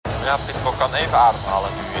Ja, Pitcock kan even ademhalen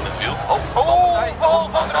nu in het wiel.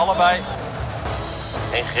 Allebei.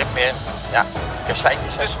 Geen grip meer. Ja,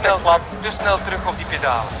 kasseitjes zijn Te snel terug op die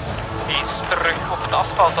pedalen. Eens terug op het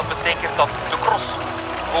asfalt, dat betekent dat de cross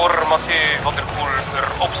voor Mathieu van der Poel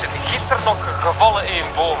erop zit. Gisteren nog gevallen in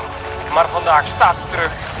boom, maar vandaag staat hij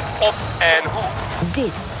terug op en hoe.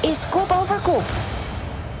 Dit is Kop Over Kop.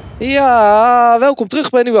 Ja, welkom terug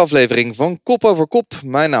bij een nieuwe aflevering van Kop Over Kop.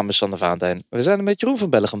 Mijn naam is Sander Valentijn. We zijn er met Jeroen van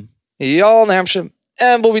Bellegem, Jan Hermsen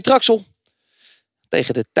en Bobby Traxel.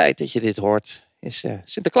 Tegen de tijd dat je dit hoort is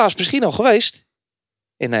Sinterklaas misschien al geweest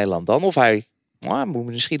in Nederland dan. Of hij moet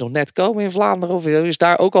misschien nog net komen in Vlaanderen of is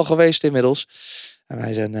daar ook al geweest inmiddels. En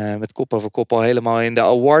wij zijn met Kop Over Kop al helemaal in de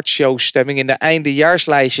awardshow stemming, in de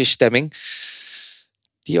eindejaarslijstjes stemming.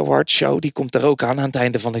 Die awardshow die komt er ook aan het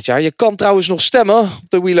einde van het jaar. Je kan trouwens nog stemmen op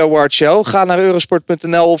de Wheel Award Show. Ga naar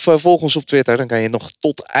eurosport.nl of volg ons op Twitter. Dan kan je nog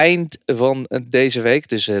tot eind van deze week,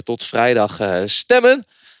 dus tot vrijdag, stemmen.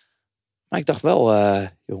 Maar ik dacht wel,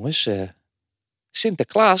 jongens,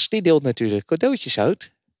 Sinterklaas die deelt natuurlijk cadeautjes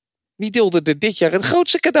uit. Wie deelde er dit jaar het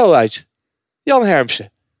grootste cadeau uit? Jan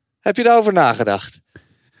Hermsen. Heb je daarover nagedacht?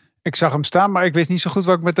 Ik zag hem staan, maar ik wist niet zo goed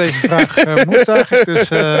wat ik met deze vraag moest eigenlijk.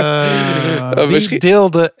 Dus wie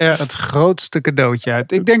deelde er het grootste cadeautje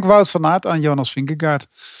uit? Ik denk Wout van Aert aan Jonas Vingegaard.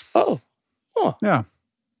 Oh. Ja,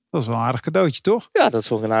 dat is wel een aardig cadeautje, toch? Ja, dat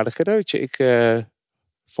vond ik een aardig cadeautje. Ik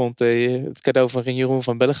vond het cadeau van Jeroen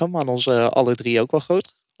van Bellegem aan ons alle drie ook wel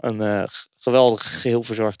groot. Een geweldig geheel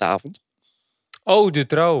verzorgde avond. Oh, de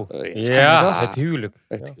trouw. Ja, het huwelijk.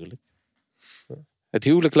 Het huwelijk. Het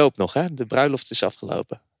huwelijk loopt nog, hè? De bruiloft is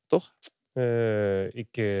afgelopen, toch?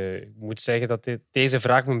 Ik moet zeggen dat deze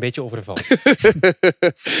vraag me een beetje overvalt.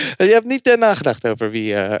 Je hebt niet nagedacht over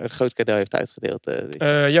wie een groot cadeau heeft uitgedeeld.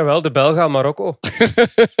 Jawel, de Belgen aan Marokko.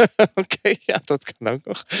 Oké, ja, dat kan ook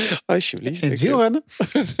nog. Alsjeblieft. In het wielrennen?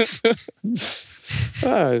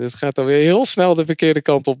 Dit gaat dan weer heel snel de verkeerde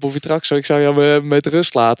kant op. Bobby Traxel, ik zou jou met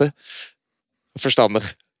rust laten.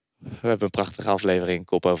 Verstandig. We hebben een prachtige aflevering,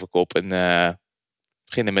 Kop Over Kop. En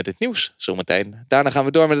beginnen met het nieuws zometeen. Daarna gaan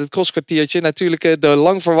we door met het crosskwartiertje. Natuurlijk de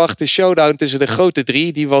lang verwachte showdown tussen de grote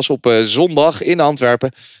drie. Die was op zondag in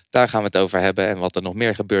Antwerpen. Daar gaan we het over hebben. En wat er nog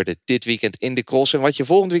meer gebeurde dit weekend in de cross. En wat je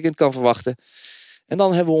volgend weekend kan verwachten. En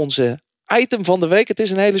dan hebben we onze item van de week. Het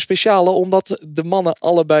is een hele speciale. Omdat de mannen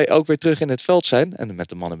allebei ook weer terug in het veld zijn. En met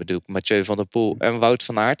de mannen bedoel ik Mathieu van der Poel en Wout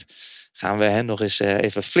van Aert. Gaan we hen nog eens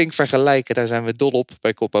even flink vergelijken. Daar zijn we dol op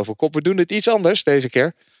bij Kop Over Kop. We doen het iets anders deze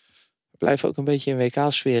keer. We blijven ook een beetje in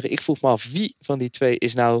WK-sferen. Ik vroeg me af, wie van die twee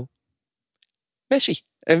is nou Messi?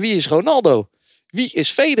 En wie is Ronaldo? Wie is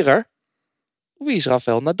Federer? Wie is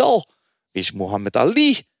Rafael Nadal? Wie is Muhammad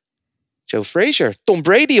Ali? Joe Frazier? Tom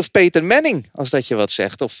Brady of Peyton Manning? Als dat je wat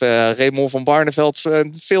zegt. Of Raymond van Barneveld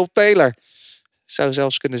en Phil Taylor. Zou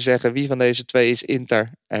zelfs kunnen zeggen wie van deze twee is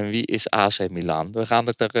Inter en wie is AC Milan. We gaan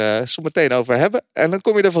het er zo meteen over hebben. En dan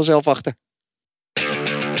kom je er vanzelf achter.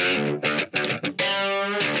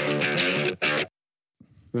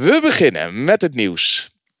 We beginnen met het nieuws.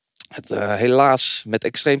 Helaas met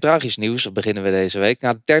extreem tragisch nieuws beginnen we deze week.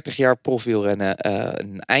 Na 30 jaar profwielrennen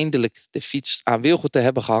en eindelijk de fiets aan wielgoed te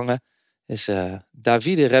hebben gehangen, is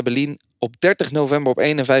Davide Rebellin op 30 november op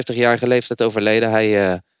 51-jarige leeftijd overleden.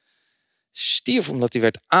 Hij stierf omdat hij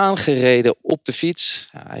werd aangereden op de fiets.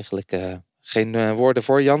 Ja, eigenlijk geen woorden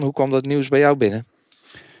voor. Jan, hoe kwam dat nieuws bij jou binnen?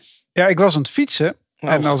 Ja, ik was aan het fietsen.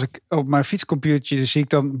 En als ik op mijn fietscomputertje zie ik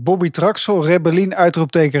dan Bobby Traxel, Rebellin,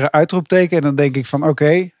 uitroepteken. En dan denk ik van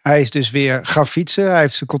oké, hij is dus weer gaan fietsen. Hij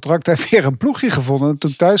heeft zijn contract, hij heeft weer een ploegje gevonden. En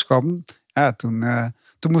toen ik thuis kwam, ja,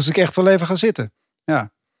 toen moest ik echt wel even gaan zitten.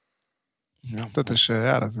 Ja,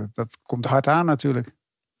 dat komt hard aan natuurlijk.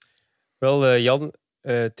 Wel, Jan,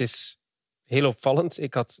 het is heel opvallend.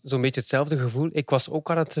 Ik had zo'n beetje hetzelfde gevoel. Ik was ook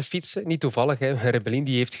aan het fietsen. Niet toevallig, hè. Rebellin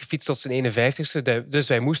die heeft gefietst tot zijn 51ste. Dus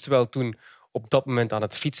wij moesten wel toen op dat moment aan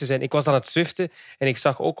het fietsen zijn. Ik was aan het zwiften en ik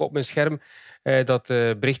zag ook op mijn scherm dat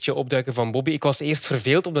berichtje opduiken van Bobby. Ik was eerst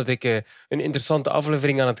verveeld omdat ik een interessante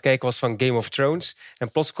aflevering aan het kijken was van Game of Thrones.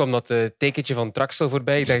 En plots kwam dat tekentje van Traxel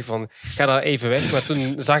voorbij. Ik dacht van, ik ga daar even weg. Maar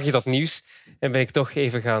toen zag je dat nieuws en ben ik toch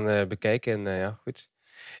even gaan bekijken. En ja, goed.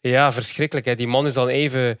 Ja, verschrikkelijk. Hè. Die man is dan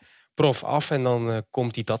even prof af en dan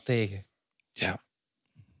komt hij dat tegen. Ja,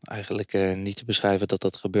 eigenlijk niet te beschrijven dat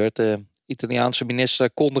dat gebeurt. De Italiaanse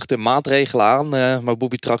minister kondigde maatregelen aan. Maar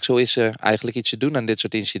Bobby Traxel is eigenlijk iets te doen aan dit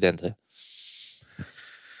soort incidenten.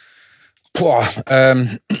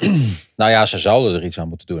 Nou ja, ze zouden er iets aan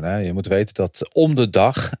moeten doen. Hè. Je moet weten dat om de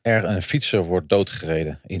dag er een fietser wordt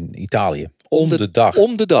doodgereden in Italië. Om de dag.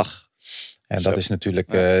 Om de dag. En dat is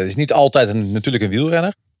natuurlijk is niet altijd natuurlijk een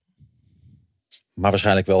wielrenner. Maar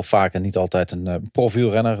waarschijnlijk wel vaak en niet altijd een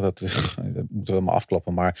profielrenner. Dat moeten we helemaal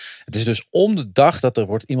afklappen. Maar het is dus om de dag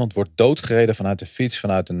dat iemand wordt doodgereden vanuit de fiets,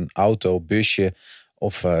 vanuit een auto, busje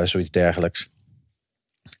of zoiets dergelijks.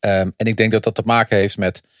 En ik denk dat dat te maken heeft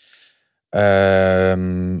met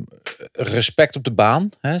respect op de baan.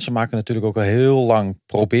 Hè. Ze maken natuurlijk ook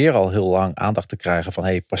proberen al heel lang aandacht te krijgen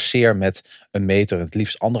van passeer met 1 meter, het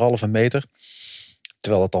liefst 1,5 meter.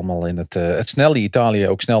 Terwijl het allemaal in het snelle Italië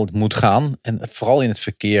ook snel moet gaan. En vooral in het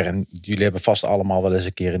verkeer. En jullie hebben vast allemaal wel eens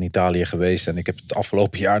een keer in Italië geweest. En ik heb het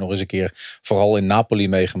afgelopen jaar nog eens een keer vooral in Napoli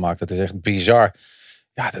meegemaakt. Dat is echt bizar.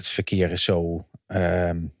 Ja, het verkeer is zo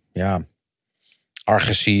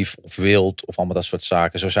agressief of wild of allemaal dat soort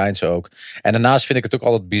zaken. Zo zijn ze ook. En daarnaast vind ik het ook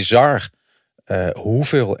altijd bizar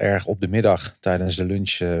hoeveel er op de middag tijdens de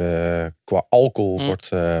lunch qua alcohol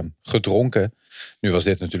wordt gedronken. Nu was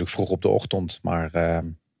dit natuurlijk vroeg op de ochtend, maar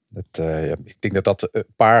ik denk dat een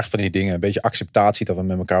paar van die dingen, een beetje acceptatie dat we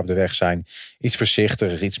met elkaar op de weg zijn, iets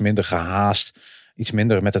voorzichtiger, iets minder gehaast, iets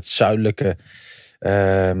minder met het zuidelijke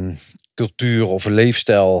cultuur of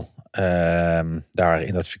leefstijl daar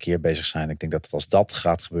in dat verkeer bezig zijn. Ik denk dat als dat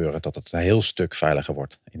gaat gebeuren, dat het een heel stuk veiliger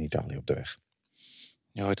wordt in Italië op de weg.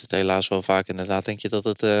 Je hoort het helaas wel vaak inderdaad. Denk je dat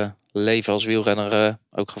het leven als wielrenner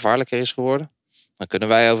ook gevaarlijker is geworden? Dan kunnen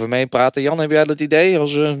wij over meepraten. Jan, heb jij dat idee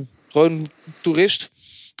als gewoon toerist?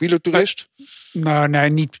 Wielertoerist? Nou, nee,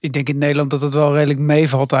 niet. Ik denk in Nederland dat het wel redelijk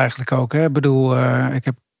meevalt eigenlijk ook. Hè? Ik bedoel, ik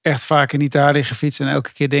heb echt vaak in Italië gefietst. En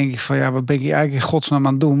elke keer denk ik van wat ben ik hier eigenlijk in godsnaam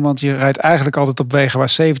aan het doen? Want je rijdt eigenlijk altijd op wegen waar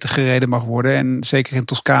 70 gereden mag worden. En zeker in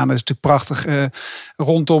Toscane is het natuurlijk prachtig.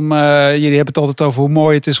 Rondom, jullie hebben het altijd over hoe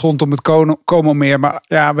mooi het is rondom het Como-meer. Maar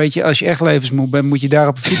ja, weet je, als je echt levensmoe bent, moet je daar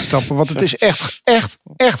op een fiets stappen. Want het is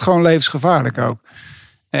echt gewoon levensgevaarlijk ook.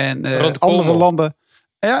 En andere landen...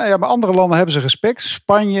 Ja, maar andere landen hebben ze respect.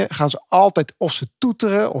 Spanje gaan ze altijd of ze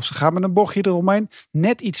toeteren of ze gaan met een bochtje eromheen.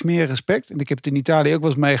 Net iets meer respect. En ik heb het in Italië ook wel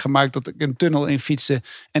eens meegemaakt dat ik een tunnel in fietste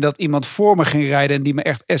en dat iemand voor me ging rijden en die me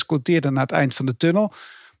echt escorteerde naar het eind van de tunnel.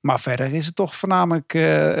 Maar verder is het toch voornamelijk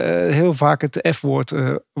heel vaak het F-woord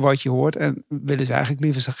wat je hoort. En willen ze eigenlijk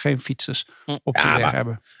liever geen fietsers op de weg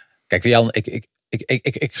hebben. Kijk, Jan, ik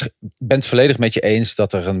ben het volledig met je eens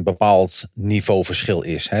dat er een bepaald niveauverschil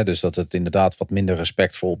is. Hè? Dus dat het inderdaad wat minder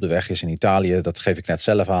respectvol op de weg is in Italië. Dat geef ik net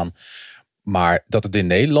zelf aan. Maar dat het in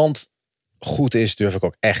Nederland goed is, durf ik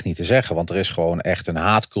ook echt niet te zeggen. Want er is gewoon echt een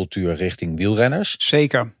haatcultuur richting wielrenners.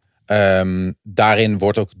 Zeker. Daarin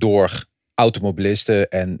wordt ook door automobilisten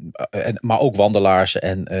maar ook wandelaars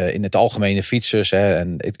en in het algemene fietsers. Hè,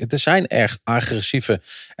 en er zijn echt agressieve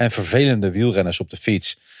en vervelende wielrenners op de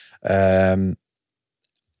fiets.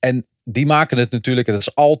 En die maken het natuurlijk, het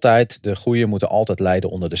is altijd, de goeie moeten altijd lijden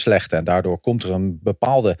onder de slechte. En daardoor komt er een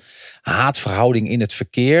bepaalde haatverhouding in het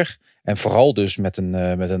verkeer. En vooral dus met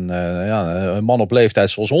een man op leeftijd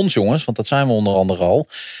zoals ons, jongens. Want dat zijn we onder andere al.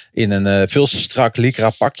 In een veel te strak lycra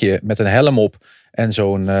pakje met een helm op. En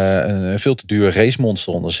zo'n een veel te duur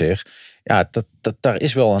racemonster onder zich. Ja, daar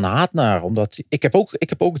is wel een haat naar. Omdat ik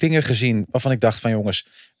heb ook dingen gezien waarvan ik dacht van jongens,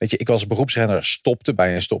 weet je, ik was beroepsrenner, stopte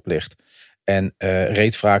bij een stoplicht. En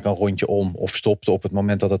reed vaak een rondje om of stopte op het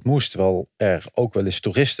moment dat het moest. Terwijl er ook wel eens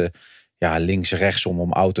toeristen links rechtsom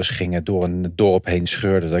om auto's gingen, door een dorp heen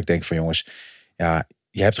scheurden. Dat ik denk van jongens, ja,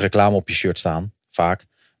 je hebt reclame op je shirt staan, vaak.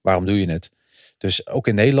 Waarom doe je het? Dus ook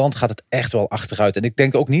in Nederland gaat het echt wel achteruit. En ik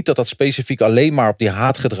denk ook niet dat dat specifiek alleen maar op die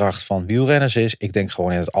haatgedrag van wielrenners is. Ik denk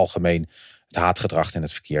gewoon in het algemeen het haatgedrag in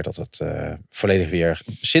het verkeer, dat het volledig weer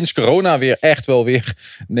sinds corona weer echt wel weer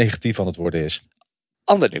negatief aan het worden is.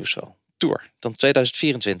 Ander nieuws wel. Tour dan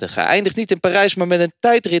 2024. Eindigt niet in Parijs, maar met een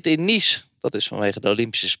tijdrit in Nice. Dat is vanwege de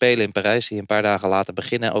Olympische Spelen in Parijs, die een paar dagen later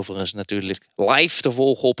beginnen. Overigens natuurlijk live te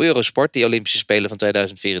volgen op Eurosport, die Olympische Spelen van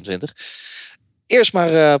 2024. Eerst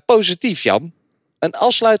maar positief, Jan. Een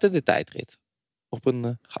afsluitende tijdrit op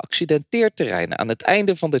een geaccidenteerd terrein aan het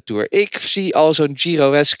einde van de Tour. Ik zie al zo'n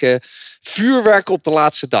Giro-eske vuurwerk op de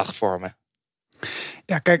laatste dag voor me.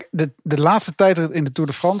 Ja, kijk, de laatste tijdrit in de Tour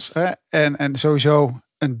de France. Hè, en sowieso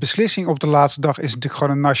een beslissing op de laatste dag is natuurlijk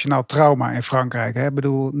gewoon een nationaal trauma in Frankrijk. Hè. Ik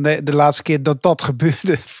bedoel, de laatste keer dat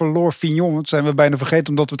gebeurde, verloor Fignon. Dat zijn we bijna vergeten,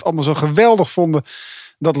 omdat we het allemaal zo geweldig vonden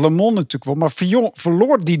dat Le Mans natuurlijk won. Maar Fignon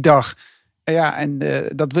verloor die dag. Ja, en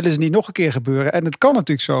dat willen ze niet nog een keer gebeuren. En het kan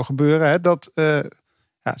natuurlijk zo gebeuren, hè, dat...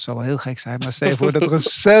 het zal wel heel gek zijn, maar stel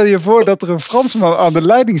je voor dat er een Fransman aan de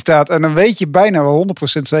leiding staat. En dan weet je bijna wel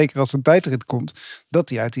 100% zeker als een tijdrit komt, dat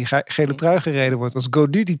hij uit die gele trui gereden wordt. Als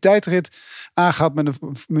Gaudu die tijdrit aangaat met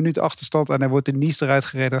een minuut achterstand en hij wordt in Nice eruit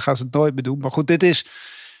gereden, dan gaan ze het nooit meer doen. Maar goed,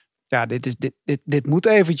 dit moet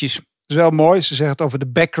eventjes. Het is wel mooi, ze zeggen het over de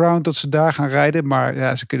background dat ze daar gaan rijden. Maar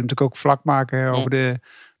ja, ze kunnen natuurlijk ook vlak maken over de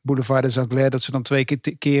Boulevard des Anglais, dat ze dan 2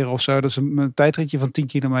 keer of zo, dat ze een tijdritje van 10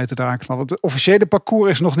 kilometer eraan knallen. Het officiële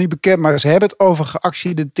parcours is nog niet bekend, maar ze hebben het over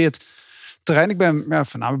geaccidenteerd terrein. Ik ben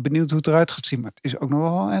voornamelijk benieuwd hoe het eruit gaat zien, maar het is ook nog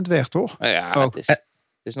wel een eind weg, toch? Ja, Ook. het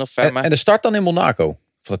is nog ver, maar... En de start dan in Monaco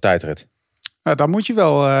van de tijdrit. Ja, dan moet je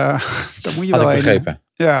wel... dan moet je Had wel ik begrepen.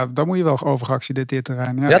 Ja, dan moet je wel over geaccidenteerd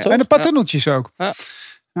terrein. Ja, Ja, toch? En de paar tunneltjes ook. Ja.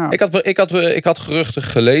 Ja. Ik had geruchten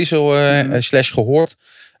gelezen / gehoord.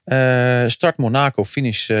 Start Monaco,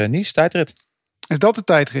 finish Nice, tijdrit. Is dat de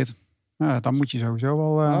tijdrit? Ja, dan moet je sowieso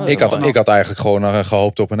wel... Ik had eigenlijk gewoon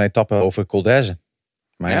gehoopt op een etappe over Col d'Azur.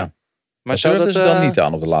 Maar ja, Maar dat durfden ze dan niet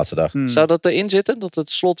aan op de laatste dag. Zou dat erin zitten? Dat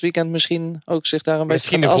het slotweekend misschien ook zich daar een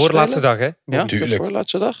Misschien beetje de gaat voorlaatste afspelen? dag, hè? Ja, Tuurlijk. de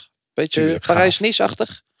voorlaatste dag. Beetje Tuurlijk,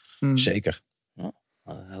 Parijs-Nice-achtig. Zeker.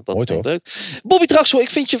 Dat Mooi, klinkt toch? leuk. Bobby Traxel, ik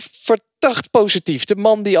vind je verdacht positief. De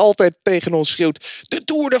man die altijd tegen ons schreeuwt. De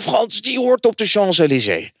Tour de France, die hoort op de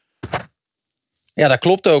Champs-Élysées. Ja, dat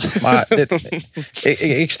klopt ook. Maar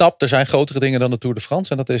ik snap, er zijn grotere dingen dan de Tour de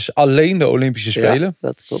France. En dat is alleen de Olympische Spelen.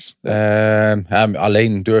 Ja, dat klopt.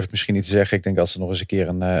 Alleen durf ik misschien niet te zeggen. Ik denk als er nog eens een keer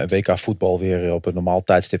een WK voetbal weer op een normaal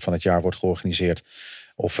tijdstip van het jaar wordt georganiseerd.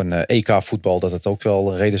 Of een EK voetbal, dat het ook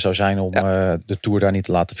wel reden zou zijn om de Tour daar niet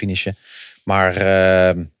te laten finishen. Maar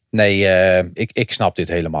ik snap dit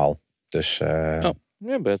helemaal. Dus...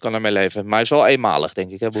 Ja, ik kan ermee leven. Maar het is wel eenmalig,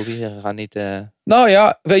 denk ik. Hè, Bobby? We gaan niet... Nou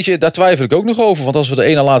ja, weet je, daar twijfel ik ook nog over. Want als we de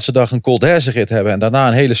ene laatste dag een Col d'Azur rit hebben... en daarna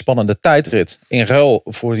een hele spannende tijdrit... in ruil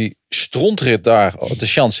voor die strontrit daar op de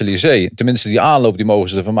Champs-Élysées... tenminste die aanloop, die mogen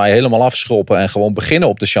ze er van mij helemaal afschroppen... en gewoon beginnen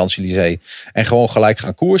op de Champs-Élysées... en gewoon gelijk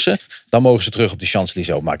gaan koersen... dan mogen ze terug op de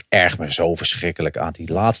Champs-Élysées. Maar ik erg me zo verschrikkelijk aan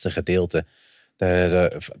die laatste gedeelte...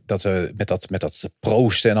 met dat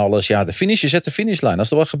proosten en alles. Ja, de finish, je zet de finishlijn.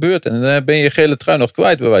 Als er wat gebeurt en dan ben je gele trui nog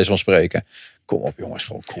kwijt, bij wijze van spreken. Kom op jongens,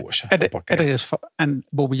 gewoon koersen. En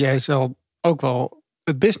Bobby, jij zal ook wel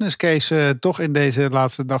het business case toch in deze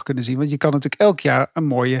laatste dag kunnen zien. Want je kan natuurlijk elk jaar een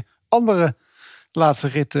mooie andere laatste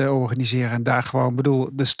rit organiseren. En daar gewoon, bedoel,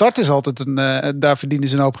 de start is altijd daar verdienen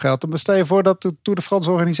ze een hoop geld. Dan stel je voor dat de Tour de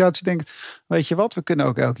France organisatie denkt, weet je wat, we kunnen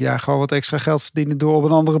ook elk jaar gewoon wat extra geld verdienen door op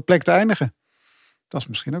een andere plek te eindigen. Dat is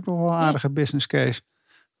misschien ook nog wel een aardige business case.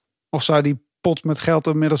 Of zou die pot met geld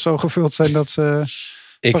inmiddels zo gevuld zijn dat ze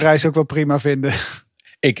Parijs ook wel prima vinden?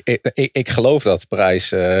 Ik geloof dat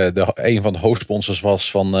Parijs een van de hoofdsponsors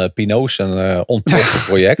was van Pinot's en ontplofte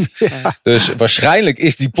project. Ja. Dus waarschijnlijk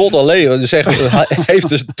is die pot alleen. Dus heeft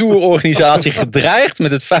de tourorganisatie gedreigd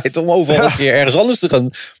met het feit om overal een keer ergens anders te gaan.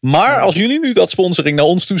 Maar als jullie nu dat sponsoring naar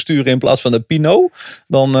ons toesturen in plaats van de Pinot,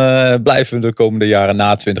 dan blijven we de komende jaren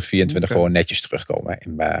na 2024 gewoon netjes terugkomen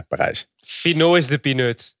in Parijs. Pinot is de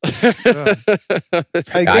peanut.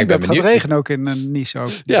 Ik denk dat het gaat regenen ook in Nice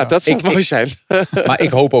ook. Ja, dat zou mooi zijn. Maar ik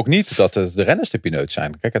hoop ook niet dat de renners de pineut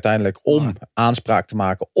zijn. Kijk, uiteindelijk om aanspraak te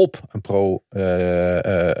maken op een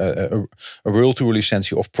World Tour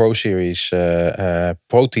licentie of Pro Series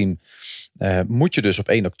Pro Team, moet je dus op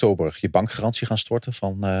 1 oktober je bankgarantie gaan storten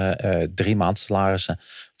van 3 maanden salarissen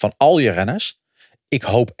van al je renners. Ik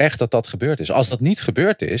hoop echt dat dat gebeurd is. Als dat niet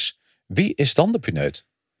gebeurd is, wie is dan de pineut?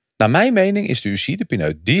 Naar mijn mening is de UCI de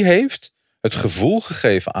pineut. Die heeft het gevoel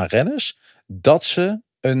gegeven aan renners dat ze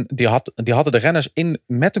die hadden de renners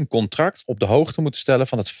met een contract op de hoogte moeten stellen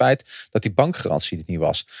van het feit dat die bankgarantie er niet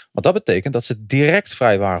was. Want dat betekent dat ze direct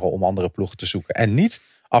vrij waren om andere ploegen te zoeken. En niet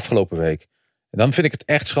afgelopen week. En dan vind ik het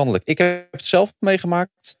echt schandelijk. Ik heb het zelf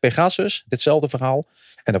meegemaakt. Pegasus, ditzelfde verhaal.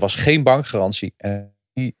 En er was geen bankgarantie. En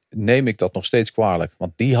die neem ik dat nog steeds kwalijk.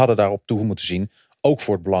 Want die hadden daarop toe moeten zien. Ook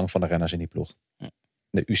voor het belang van de renners in die ploeg.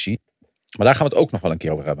 De UCI. Maar daar gaan we het ook nog wel een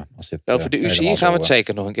keer over hebben. Over de UCI gaan we het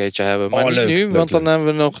zeker nog een keertje hebben. Maar niet leuk, nu, leuk, want dan leuk. hebben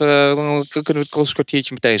we nog, dan kunnen we het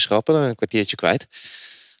kwartiertje meteen schrappen. Dan een kwartiertje kwijt.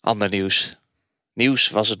 Ander nieuws. Nieuws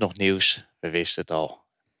was het nog nieuws. We wisten het al.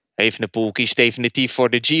 Evenepoel kiest definitief voor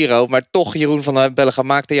de Giro. Maar toch, Jeroen van Bellegem,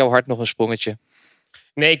 maakte jouw hart nog een sprongetje?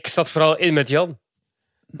 Nee, ik zat vooral in met Jan.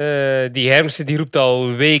 Die Hermsen die roept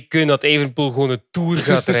al weken dat Evenepoel gewoon een Tour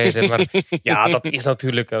gaat rijden. Maar ja, dat is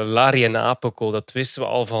natuurlijk Lari en Apelko. Dat wisten we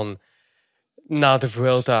al van na de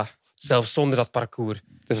Vuelta. Zelfs zonder dat parcours.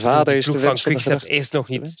 De vader is de ploeg van wens van de Quickstep gedachte. is nog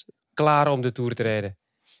niet klaar om de Tour te rijden.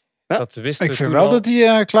 Ja, Dat wisten Ik we vind toen wel al. dat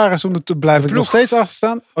hij klaar is om de blijf ik nog steeds achter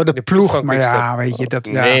staan. Oh, de ploeg. van Maar Quickstep. ja, weet je dat.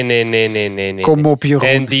 Ja. Nee. Kom op, Jeroen.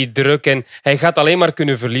 En die druk. En hij gaat alleen maar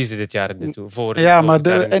kunnen verliezen dit jaar in de Tour. Ja, maar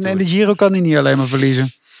en de Giro kan hij niet alleen maar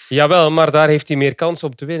verliezen. Jawel, maar daar heeft hij meer kans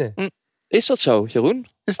op te winnen. Is dat zo, Jeroen?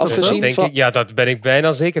 Is dat Afgezien zo? Denk van- ik, ja, daar ben ik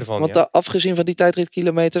bijna zeker van. Want Ja. afgezien van die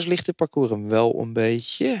tijdritkilometers ligt het parcours hem wel een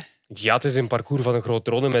beetje. Ja, het is een parcours van een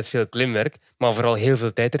grote ronde met veel klimwerk, maar vooral heel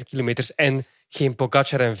veel tijdritkilometers en geen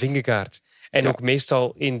Pogacar en Vingegaard. En Ja. ook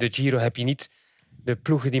meestal in de Giro heb je niet de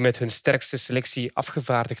ploegen die met hun sterkste selectie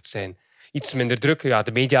afgevaardigd zijn. Iets minder druk. Ja,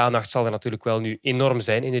 de media-aandacht zal er natuurlijk wel nu enorm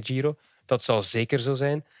zijn in de Giro. Dat zal zeker zo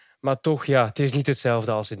zijn. Maar toch, ja, het is niet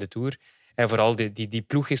hetzelfde als in de Tour. En vooral die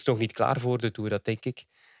ploeg is nog niet klaar voor de Tour, dat denk ik.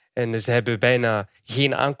 En ze hebben bijna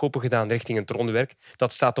geen aankopen gedaan richting het rondewerk.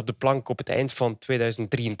 Dat staat op de plank op het eind van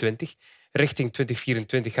 2023. Richting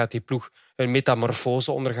 2024 gaat die ploeg een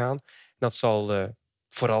metamorfose ondergaan. Dat zal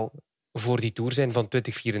vooral voor die Tour zijn van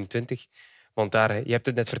 2024. Want daar, je hebt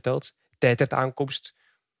het net verteld, tijdritaankomst.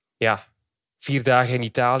 Ja, 4 dagen in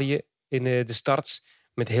Italië in de starts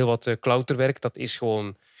met heel wat klauterwerk. Dat is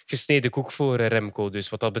gewoon gesneden koek voor Remco. Dus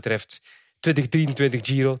wat dat betreft 2023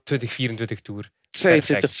 Giro, 2024 Tour.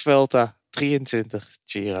 22 Vuelta, 23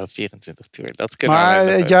 Giro, 24 Tour. Dat kunnen Maar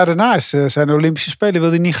het jaar daarna zijn de Olympische Spelen. Wil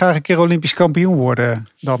hij niet graag een keer Olympisch kampioen worden?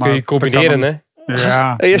 Dan kun je combineren, hè?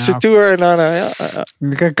 Ja. Eerste Tour en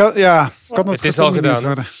dan... Kan het is al gedaan.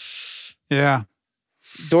 Worden? Ja.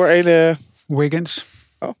 Door een... Wiggins.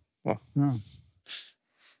 Oh. Ja.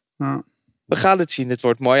 Ja. We gaan het zien. Het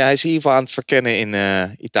wordt mooi. Hij is in ieder geval aan het verkennen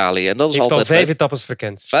in Italië. En dat is heeft altijd al 5 etappes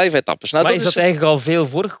verkend. 5 etappes. Nou, maar is dat eigenlijk al veel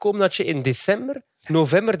voorgekomen dat je in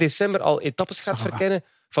november, december al etappes gaat verkennen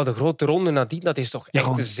van de grote ronde nadien? Dat is toch echt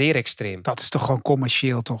zeer extreem. Dat is toch gewoon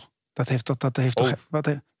commercieel, toch? Wat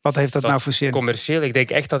heeft dat nou voor zin? Commercieel. Ik denk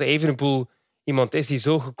echt dat Evenepoel iemand is die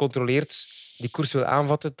zo gecontroleerd die koers wil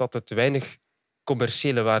aanvatten dat het weinig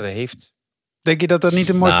commerciële waarde heeft. Denk je dat er niet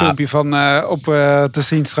een mooi filmpje van op te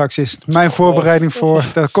zien straks is? Mijn voorbereiding voor.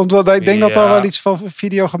 Dat komt wel, ik denk dat er wel iets van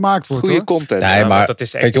video gemaakt wordt. Goede content. Nee, maar dat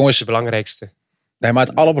is echt het belangrijkste. Nee, maar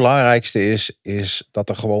het allerbelangrijkste is dat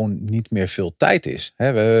er gewoon niet meer veel tijd is.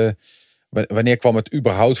 Wanneer kwam het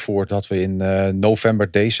überhaupt voor dat we in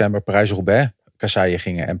november, december Parijs-Roubaix kasseien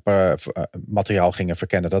gingen en materiaal gingen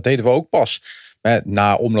verkennen? Dat deden we ook pas.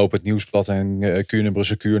 Na omloop het Nieuwsblad en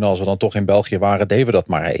Kuurne-Brussel Kuurne, als we dan toch in België waren, deden we dat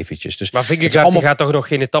maar eventjes. Dus maar Vingegaard die gaat toch nog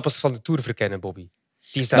geen etappes van de Tour verkennen, Bobby?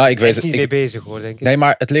 Die is daar echt niet mee bezig, hoor, denk ik. Nee,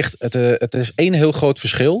 maar het is één heel groot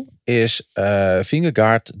verschil.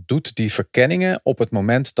 Vingegaard doet die verkenningen op het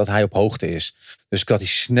moment dat hij op hoogte is. Dus dat hij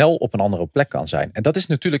snel op een andere plek kan zijn. En dat is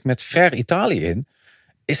natuurlijk met ver Italië in,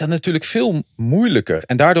 is dat natuurlijk veel moeilijker.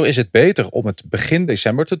 En daardoor is het beter om het begin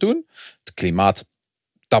december te doen. Het klimaat,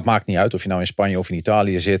 dat maakt niet uit of je nou in Spanje of in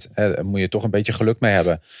Italië zit. Daar moet je toch een beetje geluk mee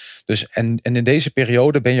hebben. Dus, en in deze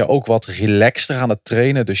periode ben je ook wat relaxter aan het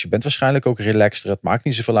trainen. Dus je bent waarschijnlijk ook relaxter. Het maakt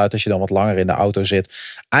niet zoveel uit als je dan wat langer in de auto zit.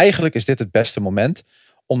 Eigenlijk is dit het beste moment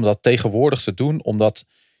om dat tegenwoordig te doen. Omdat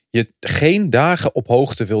je geen dagen op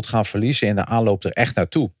hoogte wilt gaan verliezen in de aanloop er echt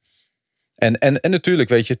naartoe. En natuurlijk,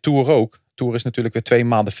 weet je, Tour ook. Tour is natuurlijk weer 2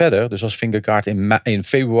 maanden verder. Dus als Vingegaard in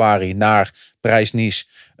februari naar Parijs-Nice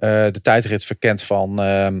de tijdrit verkent van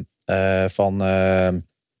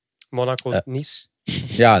Monaco-Nice.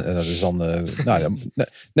 Ja, dat is dan... maar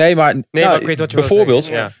ik weet wat je bijvoorbeeld,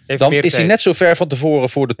 dan is tijd. hij net zo ver van tevoren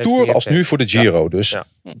voor de Tour als nu voor de Giro. Dus,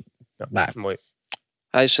 ja, mooi.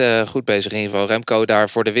 Hij is goed bezig in ieder geval. Remco daar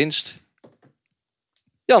voor de winst.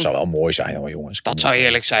 Jan. Dat zou wel mooi zijn, hoor, jongens. Dat zou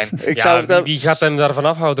heerlijk zijn. Wie gaat hem daarvan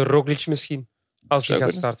afhouden? Roglic misschien. Als hij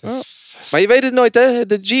gaat starten. Oh. Maar je weet het nooit, hè?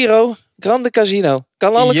 De Giro, Grande Casino.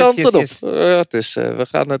 Kan alle kanten op. Dus we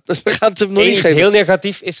gaan het hem nog niet geven. Heel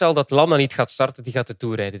negatief is al dat Landa niet gaat starten. Die gaat de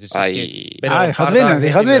Tour rijden. Dus hij gaat winnen.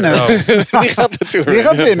 Die gaat winnen. Die gaat de Tour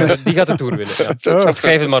winnen. Die gaat de Tour winnen. Ja.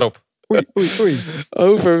 Schrijf het maar op. Oei.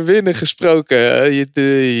 Over winnen gesproken.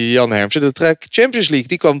 Jan Hermsen, de Trek Champions League,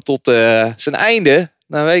 die kwam tot zijn einde.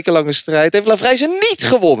 Na een wekenlange strijd heeft Lavrijzen niet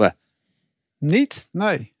gewonnen. Niet?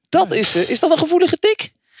 Nee. Is dat een gevoelige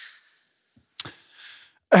tik?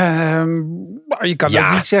 Je kan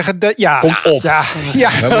ook niet zeggen dat... Ja, kom op.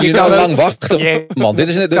 Ja. Dan moet je nou lang wachten. Man, dit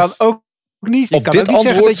is net... kan ook niet, je op kan dit ook niet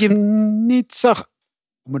antwoord... zeggen dat je hem niet zag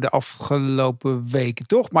de afgelopen weken,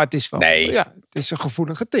 toch? Maar het is wel... Nee. Ja, het is een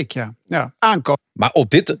gevoelige tik, ja. Aankomen. Maar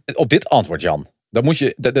op dit antwoord, Jan... Dan moet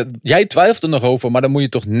je, jij twijfelt er nog over, maar dan moet je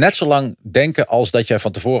toch net zo lang denken als dat jij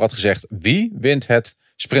van tevoren had gezegd: wie wint het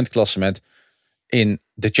sprintklassement in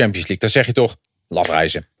de Champions League? Dan zeg je toch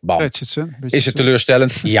Lavrijzen. Bam. Richardson. Is het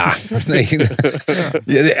teleurstellend? Ja. Nee.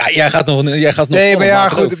 Jij gaat nog. Nee, maar ja,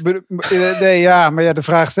 goed. Maar de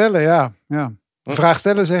vraag stellen, ja. De vraag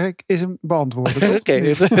stellen, zeg ik, is hem beantwoorden. Oké,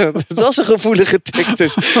 het was een gevoelige tik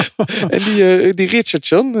dus. En die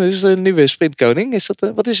Richardson is een nieuwe sprintkoning.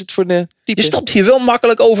 Wat is het voor een type? Je stapt hier wel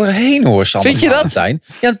makkelijk overheen, hoor, Sander. Vind je dat? Martijn.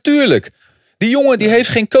 Ja, natuurlijk. Die jongen die heeft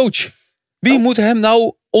geen coach. Wie moet hem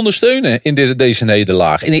nou ondersteunen in deze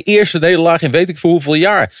nederlaag? In de eerste nederlaag in weet ik voor hoeveel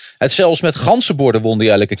jaar. Het zelfs met ganzenborden won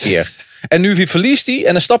hij elke keer. En nu verliest hij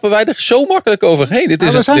en dan stappen wij er zo makkelijk overheen.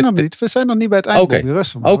 We zijn nog niet bij het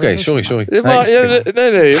eind. Oké, sorry.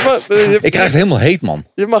 Ik krijg het helemaal heet, man.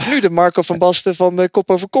 Je mag nu de Marco van Basten van kop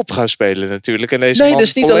over kop gaan spelen natuurlijk. En deze Nee, man dat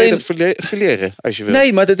is niet volledig verleren, als je wil.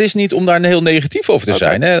 Nee, maar dat is niet om daar heel negatief over te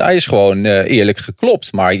zijn. Hè. Hij is gewoon eerlijk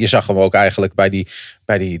geklopt. Maar je zag hem ook eigenlijk bij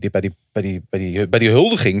die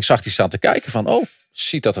huldiging, zag hij staan te kijken van, oh,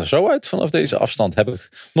 ziet dat er zo uit vanaf deze afstand? Heb ik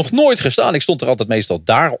nog nooit gestaan. Ik stond er altijd meestal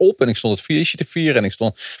daarop en ik stond het feestje te vieren en ik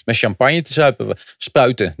stond met champagne te zuipen.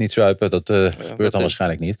 Spuiten, niet zuipen, dat gebeurt dan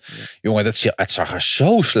waarschijnlijk niet. Jongen, het zag er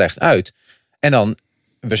zo slecht uit. En dan,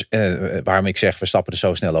 waarom ik zeg, we stappen er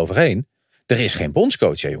zo snel overheen. Er is geen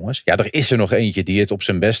bondscoach, hè, jongens. Ja, er is er nog eentje die het op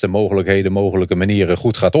zijn beste mogelijke manieren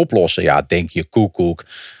goed gaat oplossen. Ja, denk je, koek.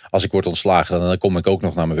 Als ik word ontslagen, dan kom ik ook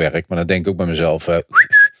nog naar mijn werk. Maar dan denk ik ook bij mezelf,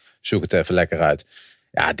 zoek het even lekker uit.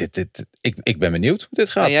 Ja, ik ben benieuwd hoe dit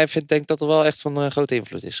gaat. En jij denkt dat er wel echt van grote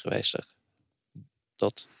invloed is geweest. Ook.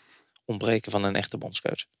 Dat ontbreken van een echte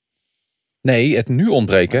bondscoach. Nee, het nu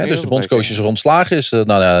ontbreken. Hè? Dus de bondscoach is er ontslagen. Is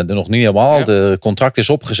nog niet helemaal. Ja. De contract is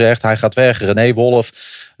opgezegd. Hij gaat weg. René Wolf.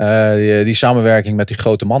 Die samenwerking met die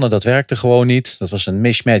grote mannen, dat werkte gewoon niet. Dat was een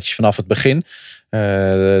mismatch vanaf het begin.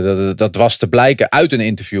 Dat was te blijken uit een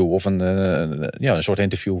interview. Of een soort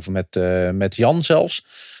interview met Jan zelfs.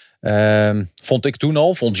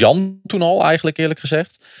 Vond Jan toen al eigenlijk, eerlijk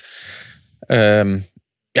gezegd.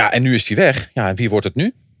 En nu is hij weg. Ja, en wie wordt het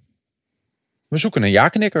nu? We zoeken een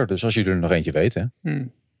ja-knikker, dus als jullie er nog eentje weet. Hè?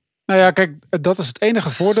 Nou ja, kijk, dat is het enige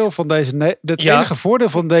voordeel van deze... enige voordeel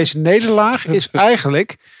van deze nederlaag is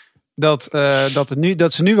eigenlijk dat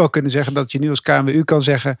ze nu wel kunnen zeggen, dat je nu als KNWU kan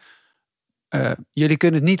zeggen, jullie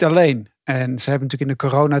kunnen het niet alleen. En ze hebben natuurlijk in de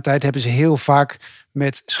coronatijd hebben ze heel vaak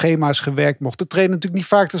met schema's gewerkt. Mocht de trainer natuurlijk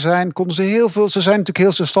niet vaak te zijn, konden ze heel veel. Ze zijn natuurlijk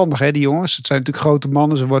heel zelfstandig, hè, die jongens. Het zijn natuurlijk grote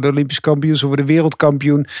mannen. Ze worden Olympisch kampioen, ze worden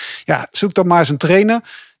wereldkampioen. Ja, zoek dan maar eens een trainer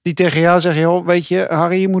die tegen jou zegt, joh, weet je,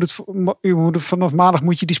 Harry, je moet vanaf maandag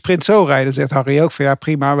moet je die sprint zo rijden. Zegt Harry ook van, ja,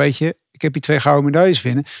 prima, weet je, ik heb hier 2 gouden medailles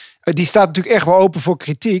winnen. Die staat natuurlijk echt wel open voor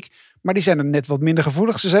kritiek, maar die zijn er net wat minder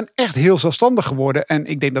gevoelig. Ze zijn echt heel zelfstandig geworden. En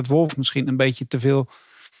ik denk dat Wolf misschien een beetje te veel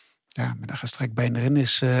met een gestrekt been erin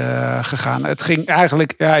is gegaan. Het ging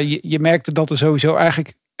eigenlijk, je merkte dat er sowieso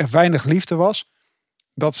eigenlijk weinig liefde was.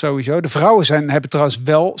 Dat sowieso. De vrouwen hebben trouwens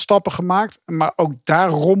wel stappen gemaakt. Maar ook daar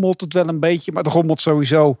rommelt het wel een beetje. Maar het rommelt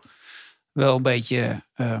sowieso wel een beetje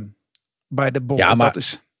bij de bond. Ja, maar dat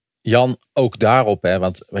is... Jan, ook daarop. Hè,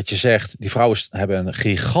 want wat je zegt, die vrouwen hebben een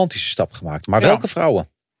gigantische stap gemaakt. Maar welke vrouwen?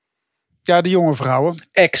 Ja, de jonge vrouwen.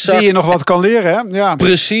 Exact. Die je nog wat kan leren, hè? Ja.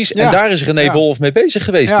 Precies. Ja. En daar is René Wolf mee bezig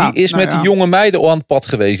geweest. Ja. Die is met die jonge meiden aan het pad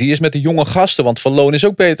geweest. Die is met de jonge gasten, want Van Loon is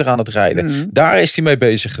ook beter aan het rijden. Mm-hmm. Daar is hij mee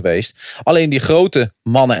bezig geweest. Alleen die grote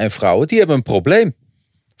mannen en vrouwen, die hebben een probleem.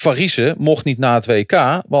 Van Riesen mocht niet na het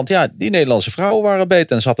WK, want ja, die Nederlandse vrouwen waren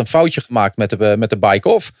beter. En ze had een foutje gemaakt met de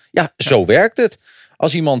bike-off. Ja, zo werkt het.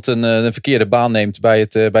 Als iemand een verkeerde baan neemt bij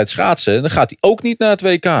het schaatsen, dan gaat hij ook niet naar het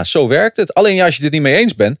WK. Zo werkt het. Alleen als je het er niet mee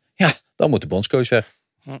eens bent, ja, dan moet de bondscoach weg.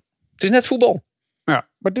 Het is net voetbal. Ja,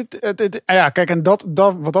 maar kijk, en dat,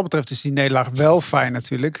 wat dat betreft is die nederlaag wel fijn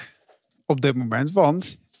natuurlijk op dit moment.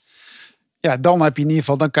 Want ja, dan heb je in ieder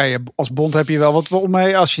geval, dan kan je als bond heb je wel wat om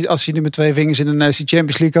mee. Als je nu met 2 vingers in de NC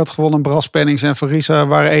Champions League had gewonnen, Bras Pennings en Van Riesen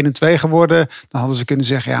waren 1 en 2 geworden, dan hadden ze kunnen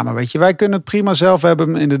zeggen, ja, maar weet je, wij kunnen het prima zelf. We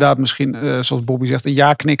hebben inderdaad misschien, zoals Bobby zegt, een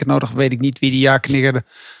ja-knikker nodig. Weet ik niet wie die ja-knikker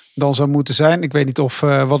dan zou moeten zijn. Ik weet niet of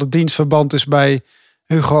wat het dienstverband is bij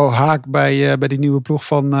Hugo Haak bij die nieuwe ploeg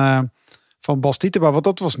van Bas Tietema. Want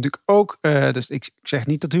dat was natuurlijk ook... dus ik zeg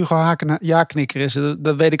niet dat Hugo Haak een ja-knikker is.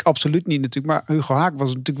 Dat weet ik absoluut niet natuurlijk. Maar Hugo Haak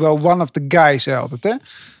was natuurlijk wel one of the guys altijd. Hè?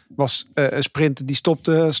 Was een sprinter die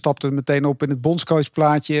stapte meteen op in het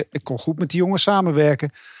bondscoachplaatje. Ik kon goed met die jongens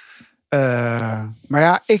samenwerken. Maar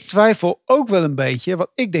ja, ik twijfel ook wel een beetje. Want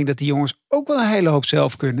ik denk dat die jongens ook wel een hele hoop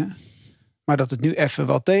zelf kunnen. Maar dat het nu even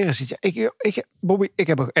wel tegen zit. Bobby, ik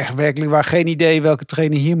heb ook echt werkelijk waar geen idee welke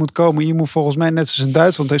trainer hier moet komen. Je moet volgens mij, net zoals in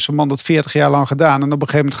Duitsland, heeft zo'n man dat 40 jaar lang gedaan. En op een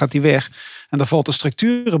gegeven moment gaat hij weg. En dan valt de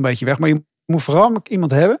structuur een beetje weg. Maar je moet vooral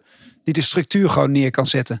iemand hebben die de structuur gewoon neer kan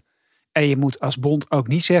zetten. En je moet als bond ook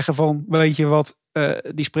niet zeggen van, weet je wat,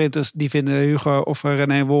 die sprinters die vinden Hugo of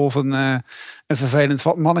René Wolf een vervelend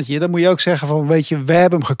mannetje. Dan moet je ook zeggen van, weet je, we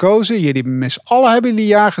hebben hem gekozen. Jullie met z'n allen hebben jullie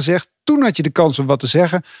ja gezegd. Toen had je de kans om wat te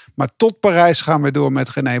zeggen. Maar tot Parijs gaan we door met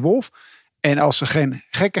René Wolf. En als er geen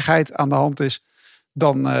gekkigheid aan de hand is,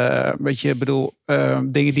 dan weet je,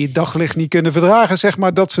 dingen die het daglicht niet kunnen verdragen, zeg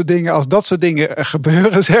maar, dat soort dingen. Als dat soort dingen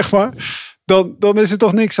gebeuren, zeg maar, dan is er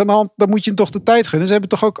toch niks aan de hand. Dan moet je hem toch de tijd gunnen. Ze hebben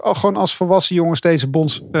toch ook gewoon als volwassen jongens deze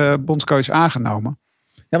bondscoach aangenomen.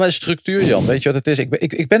 Ja, maar de structuur, Jan, weet je wat het is?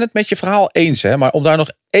 Ik ben het met je verhaal eens, hè, maar om daar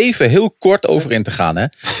nog even heel kort over in te gaan. Hè.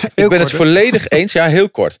 Ik ben het volledig eens, ja, heel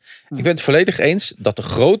kort. Ik ben het volledig eens dat de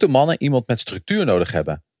grote mannen iemand met structuur nodig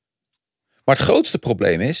hebben. Maar het grootste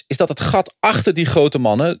probleem is dat het gat achter die grote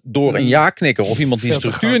mannen door een ja-knikker of iemand die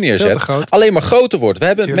structuur neerzet, alleen maar groter wordt. We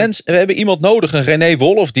hebben iemand nodig, een René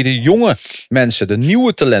Wolf, die de jonge mensen, de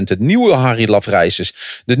nieuwe talenten, de nieuwe Harry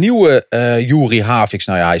Lafrijsers, de nieuwe Juri Haviks,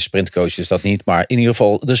 nou ja, hij is sprintcoach, is dat niet, maar in ieder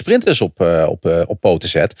geval de sprinters op poten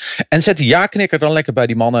zet. En zet die ja-knikker dan lekker bij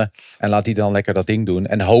die mannen en laat die dan lekker dat ding doen.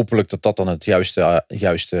 En hopelijk dat dat dan het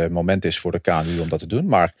juiste moment is voor de KNU om dat te doen.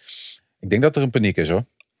 Maar ik denk dat er een paniek is, hoor.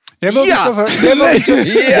 Jij wil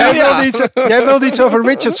iets over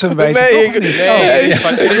Richardson weten, toch?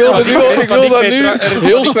 Ik wil daar nu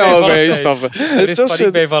heel snel overheen stappen. Er is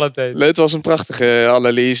paniek bij Valentijn. Het was een prachtige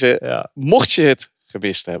analyse. Ja. Mocht je het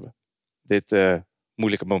gemist hebben, dit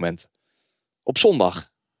moeilijke moment. Op zondag,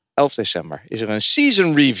 11 december, is er een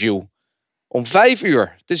season review. Om 5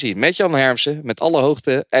 uur te zien met Jan Hermsen. Met alle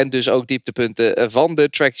hoogte en dus ook dieptepunten van de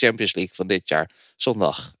Track Champions League van dit jaar.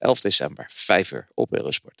 Zondag, 11 december, 5 uur op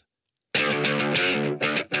Eurosport.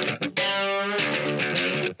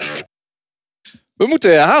 We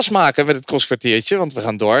moeten haast maken met het crosskwartiertje, want we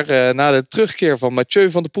gaan door. Na de terugkeer van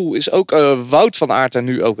Mathieu van der Poel is ook Wout van Aert er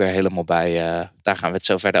nu ook weer helemaal bij. Daar gaan we het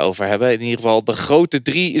zo verder over hebben. In ieder geval, de grote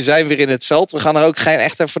 3 zijn weer in het veld. We gaan er ook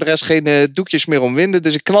voor de rest geen doekjes meer om winden.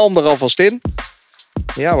 Dus ik knal hem er alvast in.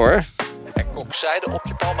 Ja hoor. En kokzijde op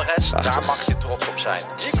je palmares, daar mag je trots op zijn.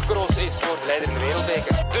 Gicross is voor de leider in de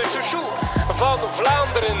wereldbeker. De Chouchou van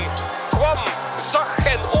Vlaanderen kwam, zag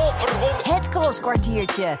en overwon. Het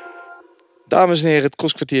crosskwartiertje. Dames en heren, het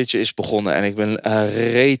crosskwartiertje is begonnen en ik ben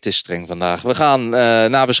rete streng vandaag. We gaan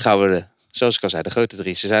nabeschouwen, zoals ik al zei, de grote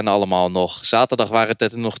 3. Ze zijn er allemaal nog. Zaterdag waren het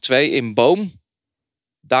er nog 2 in Boom.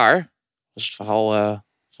 Daar was het verhaal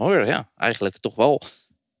van, ja, eigenlijk toch wel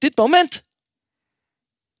dit moment.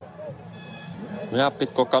 Ja,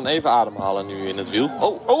 Pidcock kan even ademhalen nu in het wiel.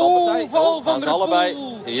 Val van der Poel. Allebei.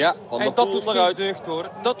 Ja, Van der En dat Poel doet geen eruit. deugd, hoor.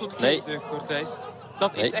 Dat doet geen deugd, hoor, Thijs.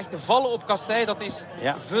 Dat is echt vallen op kastei, dat is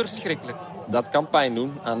verschrikkelijk. Dat kan pijn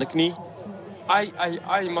doen aan de knie.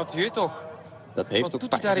 Ai, Mathieu toch. Dat heeft Wat ook doet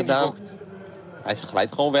pijn hij daar in die gedaan. bocht? Hij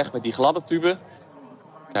glijdt gewoon weg met die gladde tube.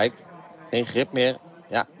 Kijk, geen grip meer.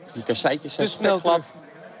 Ja, die kasseitjes zijn glad.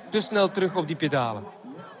 Te snel terug op die pedalen.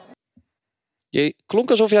 Je klonk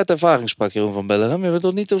alsof je uit ervaring sprak, Jeroen van Bellegem. Je bent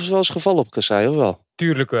toch niet wel eens gevallen op kassei, of wel?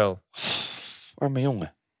 Tuurlijk wel. Arme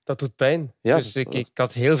jongen. Dat doet pijn. Ja, dus ik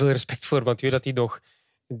had heel veel respect voor Mathieu dat hij nog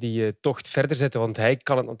die tocht verder zette. Want hij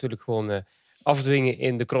kan het natuurlijk gewoon afdwingen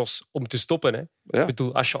in de cross om te stoppen. Hè. Ja. Ik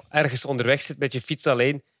bedoel, als je ergens onderweg zit met je fiets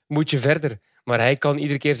alleen, moet je verder. Maar hij kan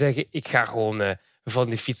iedere keer zeggen, ik ga gewoon van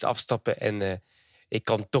die fiets afstappen en ik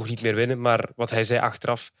kan toch niet meer winnen. Maar wat hij zei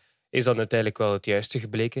achteraf is dan uiteindelijk wel het juiste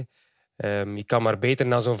gebleken. Je kan maar beter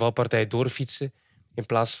na zo'n valpartij doorfietsen in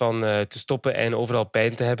plaats van te stoppen en overal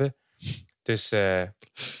pijn te hebben. Dus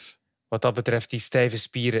wat dat betreft, die stijve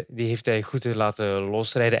spieren, die heeft hij goed laten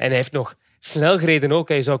losrijden. En hij heeft nog snel gereden ook.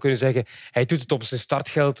 Je zou kunnen zeggen, hij doet het op zijn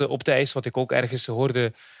startgeld op de ijs, wat ik ook ergens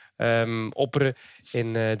hoorde opperen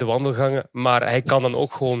in de wandelgangen. Maar hij kan dan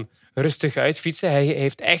ook gewoon rustig uitfietsen. Hij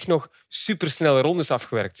heeft echt nog supersnelle rondes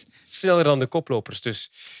afgewerkt. Sneller dan de koplopers.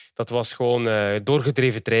 Dus dat was gewoon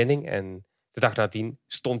doorgedreven training. En de dag nadien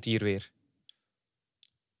stond hij hier weer.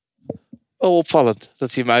 Oh, opvallend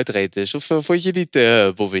dat hij hem uitreed dus. Of vond je niet,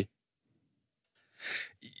 Bobby?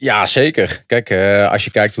 Ja, zeker. Kijk, als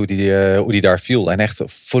je kijkt hoe die daar viel. En echt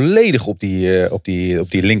volledig op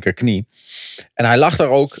die linkerknie. En hij lag daar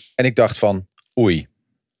ook. En ik dacht van, oei.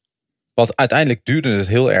 Want uiteindelijk duurde het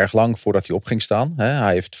heel erg lang voordat hij op ging staan.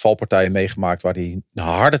 Hij heeft valpartijen meegemaakt waar hij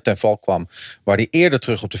harder ten val kwam. Waar hij eerder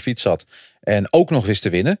terug op de fiets zat. En ook nog wist te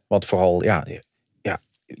winnen. Want vooral,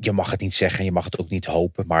 je mag het niet zeggen en je mag het ook niet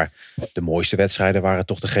hopen. Maar de mooiste wedstrijden waren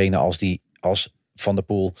toch degene als Van der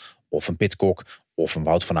Poel of een Pidcock of een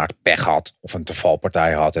Wout van Aert pech had. Of een te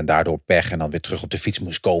valpartij had en daardoor pech en dan weer terug op de fiets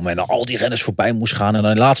moest komen. En dan al die renners voorbij moest gaan. En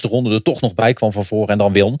dan in de laatste ronde er toch nog bij kwam van voren en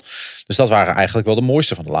dan won. Dus dat waren eigenlijk wel de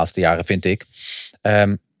mooiste van de laatste jaren, vind ik.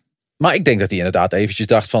 Maar ik denk dat hij inderdaad eventjes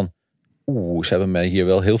dacht van, ze hebben me hier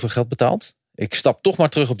wel heel veel geld betaald. Ik stap toch maar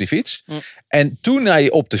terug op die fiets. En toen hij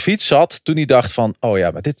op de fiets zat, toen hij dacht van,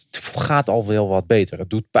 maar dit gaat al wel wat beter. Het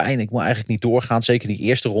doet pijn, ik moet eigenlijk niet doorgaan. Zeker die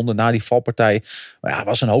eerste ronde na die valpartij. Maar ja,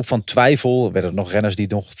 was een hoop van twijfel. Er werden nog renners die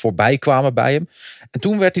nog voorbij kwamen bij hem. En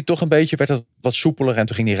toen werd hij toch werd het wat soepeler en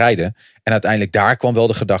toen ging hij rijden. En uiteindelijk daar kwam wel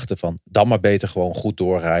de gedachte van, dan maar beter gewoon goed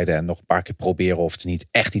doorrijden. En nog een paar keer proberen of er niet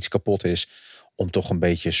echt iets kapot is. Om toch een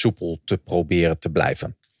beetje soepel te proberen te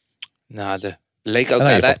blijven. Nou, leek ook en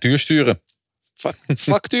dan je factuur sturen.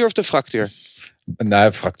 Factuur of de fractuur?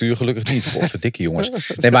 Nou, fractuur gelukkig niet. Verdikke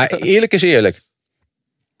jongens. Nee, maar eerlijk is eerlijk.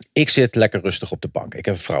 Ik zit lekker rustig op de bank. Ik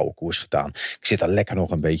heb een vrouwenkoers gedaan. Ik zit daar lekker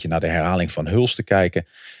nog een beetje naar de herhaling van Huls te kijken.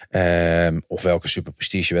 Of welke super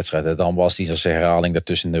prestige wedstrijd het dan was. Die als herhaling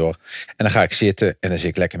daartussendoor. En dan ga ik zitten en dan zit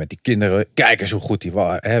ik lekker met die kinderen. Kijk eens hoe goed die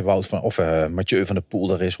Wout van, of Mathieu van der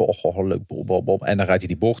Poel er is. Leuk, bob. En dan rijdt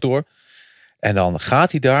hij die bocht door. En dan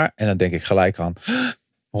gaat hij daar. En dan denk ik gelijk aan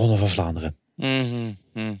Ronde van Vlaanderen.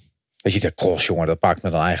 Weet je, de cross, jongen, dat maakt me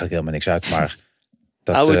dan eigenlijk helemaal niks uit. Maar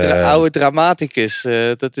dat, oude dramaticus.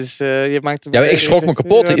 Dat is, je maakt hem ik schrok me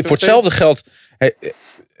kapot. Voor hetzelfde geld,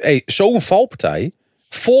 zo'n valpartij,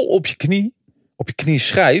 vol op je knie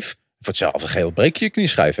schijf. Voor hetzelfde geld breek je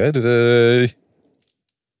knieschijf. Hè?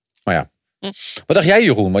 Maar ja. Wat dacht jij,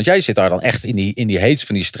 Jeroen? Want jij zit daar dan echt in die heets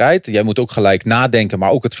van die strijd. Jij moet ook gelijk nadenken,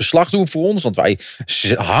 maar ook het verslag doen voor ons. Want wij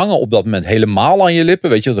hangen op dat moment helemaal aan je lippen.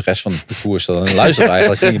 Weet je, de rest van de koers dan luistert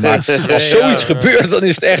eigenlijk niet. Maar als zoiets gebeurt, dan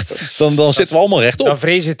is het echt. Dan zitten we allemaal rechtop. Dan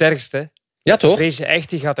vrees je het ergste. Ja, toch? Dan vrees je echt,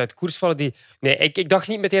 die gaat uit koers vallen. Nee, ik dacht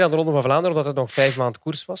niet meteen aan de Ronde van Vlaanderen, omdat het nog 5 maanden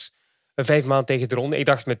koers was. 5 maanden tegen de ronde. Ik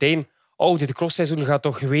dacht meteen, dit crossseizoen gaat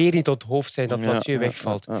toch weer niet tot het hoofd zijn dat Mathieu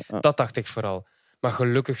wegvalt. Dat dacht ik vooral. Maar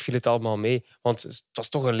gelukkig viel het allemaal mee. Want het was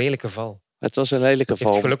toch een lelijke val. Het was een lelijke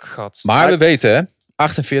val. Heeft geluk gehad. Maar we weten, hè,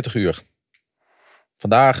 48 uur.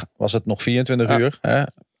 Vandaag was het nog 24 uur. Hè? Ja,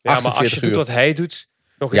 maar als je doet wat hij doet,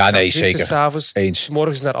 nog eens zeker. 's avonds, Eens. 's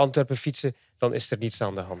morgens naar Antwerpen fietsen, dan is er niets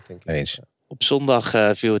aan de hand, denk ik. Eens. Op zondag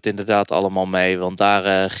viel het inderdaad allemaal mee. Want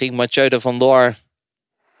daar ging Mathieu er vandoor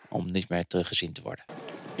om niet meer teruggezien te worden.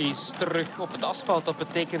 Hij is terug op het asfalt. Dat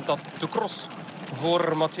betekent dat de cross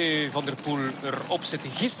voor Mathieu van der Poel erop zit.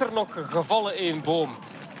 Gisteren nog gevallen in een boom.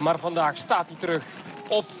 Maar vandaag staat hij terug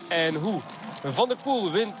op en hoe. Van der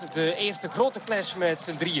Poel wint de eerste grote clash met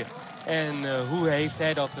z'n drieën. En hoe heeft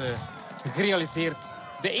hij dat gerealiseerd?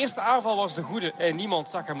 De eerste aanval was de goede en niemand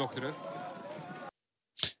zag hem nog terug.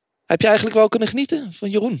 Heb je eigenlijk wel kunnen genieten van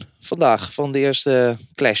Jeroen vandaag? Van de eerste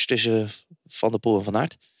clash tussen Van der Poel en Van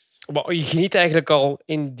Aert? Maar je geniet eigenlijk al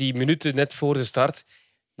in die minuten net voor de start.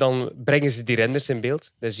 Dan brengen ze die renners in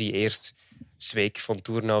beeld. Dan zie je eerst Zweek, Van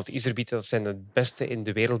Toernout, Iserbiet. Dat zijn de beste in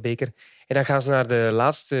de wereldbeker. En dan gaan ze naar de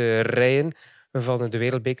laatste rijen van de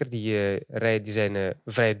wereldbeker. Die rijen die zijn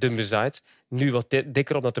vrij dun bezaaid. Nu wat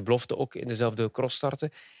dikker, omdat de belofte ook in dezelfde cross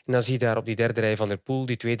starten. En dan zie je daar op die derde rij Van der Poel,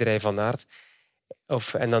 die tweede rij Van Aert.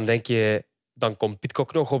 En dan denk je, dan komt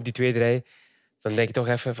Pidcock nog op die tweede rij. Dan denk je toch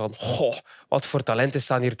even van, wat voor talenten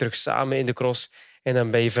staan hier terug samen in de cross. En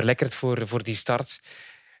dan ben je verlekkerd voor die start.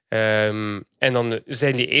 En dan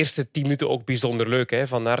zijn die eerste 10 minuten ook bijzonder leuk. Hè?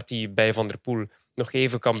 Van Aert die bij Van der Poel nog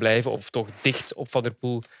even kan blijven. Of toch dicht op Van der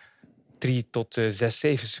Poel. 3 tot 6,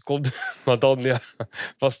 7 seconden. Maar dan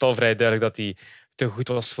was het al vrij duidelijk dat hij te goed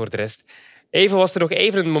was voor de rest. Even was er nog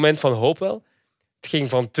even een moment van hoop wel. Het ging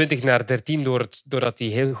van 20 naar 13 doordat hij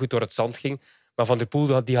heel goed door het zand ging. Maar Van der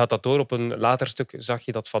Poel die had dat door. Op een later stuk zag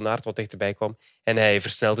je dat Van Aert wat dichterbij kwam. En hij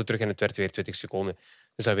versnelde terug en het werd weer 20 seconden.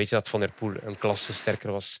 Dus dan weet je dat Van der Poel een klasse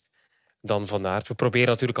sterker was dan Van Aert. We proberen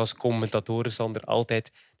natuurlijk als commentatoren, Sander,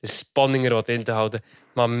 altijd de spanning er wat in te houden.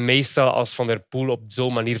 Maar meestal als Van der Poel op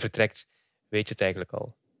zo'n manier vertrekt, weet je het eigenlijk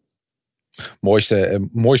al.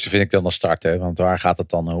 Mooiste vind ik dan de start. Hè? Want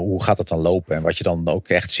hoe gaat het dan lopen? En wat je dan ook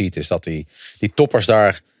echt ziet is dat die toppers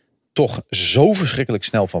daar toch zo verschrikkelijk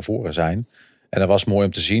snel van voren zijn. En dat was mooi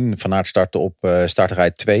om te zien. Van Aert startte op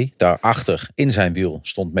startrij 2. Daarachter in zijn wiel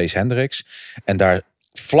stond Mees Hendricks. En daar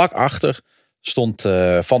vlak achter stond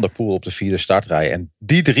Van der Poel op de 4e startrij. En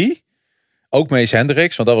die 3, ook Mees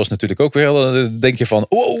Hendricks, want dat was natuurlijk ook weer, dan denk je van,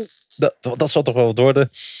 dat zal toch wel wat worden.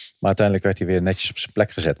 Maar uiteindelijk werd hij weer netjes op zijn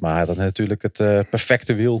plek gezet. Maar hij had natuurlijk het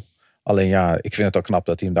perfecte wiel. Alleen ja, ik vind het ook knap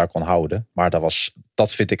dat hij hem daar kon houden. Maar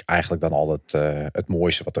dat vind ik eigenlijk dan al het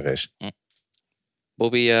mooiste wat er is.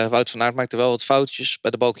 Bobby, Wout van Aert maakte wel wat foutjes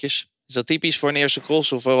bij de balkjes. Is dat typisch voor een eerste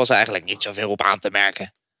cross of was er eigenlijk niet zoveel op aan te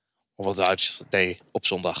merken? Of wat Wout deed op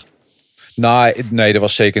zondag? Nou, nee, er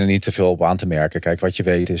was zeker niet te veel op aan te merken. Kijk, wat je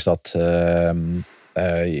weet is dat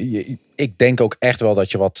ik denk ook echt wel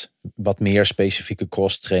dat je wat meer specifieke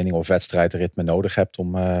crosstraining of wedstrijdritme nodig hebt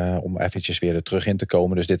om eventjes weer er terug in te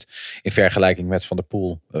komen. Dus dit in vergelijking met Van der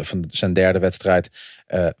Poel, van zijn derde wedstrijd,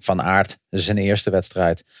 Van Aert zijn eerste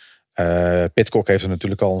wedstrijd. Pidcock heeft er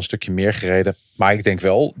natuurlijk al een stukje meer gereden. Maar ik denk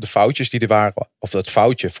wel, de foutjes die er waren, of dat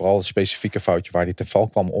foutje, vooral het specifieke foutje waar hij te val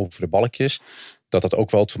kwam over de balkjes, dat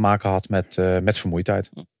ook wel te maken had met vermoeidheid.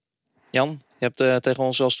 Jan, je hebt tegen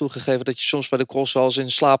ons wel eens toegegeven dat je soms bij de cross wel eens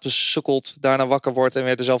in slaap sukkelt, daarna wakker wordt en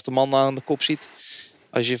weer dezelfde man aan de kop ziet.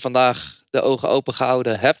 Als je vandaag de ogen open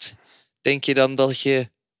gehouden hebt, denk je dan dat je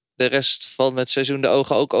de rest van het seizoen de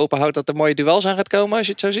ogen ook open houdt dat er mooie duels aan gaat komen als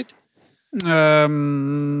je het zo ziet?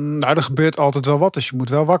 Nou, er gebeurt altijd wel wat, dus je moet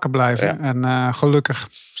wel wakker blijven. Ja. En gelukkig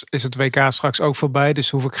is het WK straks ook voorbij, dus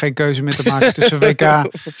hoef ik geen keuze meer te maken tussen WK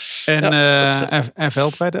en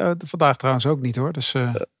veldrijden. Vandaag trouwens ook niet hoor, dus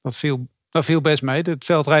dat viel best mee. Het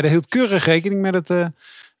veldrijden hield keurig rekening met het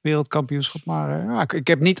wereldkampioenschap. Maar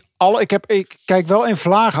ik kijk wel in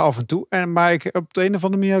vlagen af en toe. Maar op de een of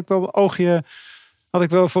andere manier had ik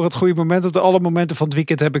wel voor het goede moment. Op alle momenten van het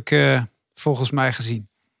weekend heb ik volgens mij gezien.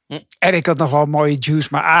 En ik had nog wel mooie juice.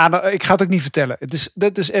 Maar ik ga het ook niet vertellen.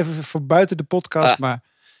 Dat is even voor buiten de podcast. Maar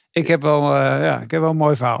ik heb wel een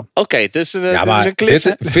mooi verhaal. Oké, dus dit is een clip.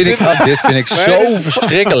 Dit vind ik zo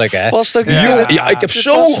verschrikkelijk, hè? Past ook Ik heb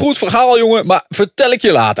zo'n goed verhaal, jongen. Maar vertel ik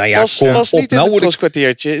je later. Ja, was niet in het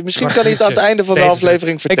crosskwartiertje. Misschien kan hij het aan het einde van de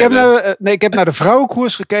aflevering vertellen. Ik heb naar de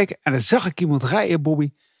vrouwenkoers gekeken. En dan zag ik iemand rijden,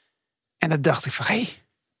 Bobby. En dan dacht ik van, hé.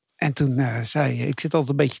 En toen zei je, ik zit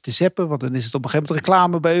altijd een beetje te zappen. Want dan is het op een gegeven moment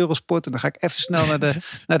reclame bij Eurosport. En dan ga ik even snel naar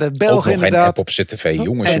de Belgen inderdaad. Geen app op ZTV,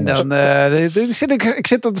 jongens. En dan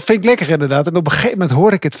dat vind ik lekker inderdaad. En op een gegeven moment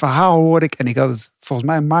hoorde ik het verhaal. En ik had het volgens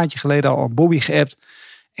mij een maandje geleden al aan Bobby geappt.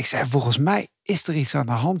 Ik zei, volgens mij is er iets aan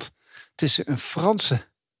de hand tussen een Franse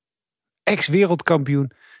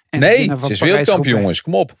ex-wereldkampioen. En ze is wereldkampioen, jongens.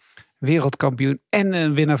 Kom op. Wereldkampioen en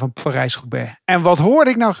een winnaar van Parijs-Roubaix. En wat hoorde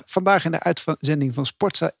ik nou vandaag in de uitzending van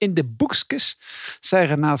Sportza in de boekjes? Zei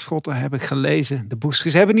Renaat Schotter, heb ik gelezen. De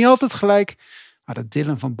boekjes hebben niet altijd gelijk. Maar dat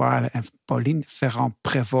Dylan van Baarle en Pauline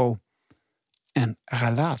Ferrand-Prévot een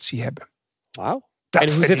relatie hebben. Wauw.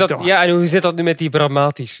 En hoe zit dat nu met die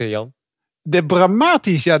dramatische, Jan? De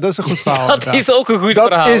Bramatisch, ja, dat is een goed verhaal. Dat is ook een goed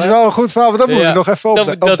verhaal. Dat is wel een goed verhaal, maar dat moet ik nog even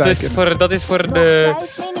opduiken. Dat is voor de...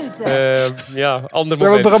 5 minuten. ander Ja,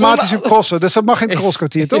 moment. dramatische crossen, dus dat mag in het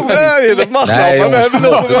crosskwartier, toch? Ja, dat mag wel. Maar jongens, we hebben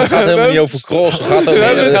nog... het gaat helemaal niet over cross. Het gaat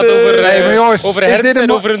maar jongens, over is dit hertz een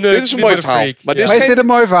en over een dit is een mooi verhaal. freak. Maar Maar is dit een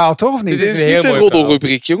mooi verhaal, toch? Of niet? Dit is een heel niet een mooi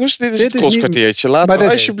roddelrubriek, jongens. Dit is Dit het is crosskwartiertje. Laten maar we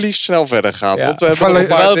dit- alsjeblieft snel verder gaan. Ja. Want we hebben Van- nog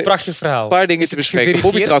Wel een een prachtig verhaal. paar dingen te Is het bespreken. Bobby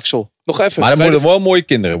geverifieerd? Traxel. Nog even. Maar dan moeten wel mooie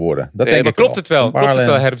kinderen worden. Dat denk maar ik Klopt het wel? Klopt het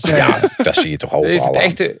wel, Herbst? Ja, dat zie je toch overal. Is het aan.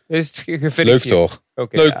 echt is het geverifieerd? Leuk toch?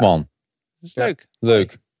 Oké, Leuk ja. man. Dat is leuk.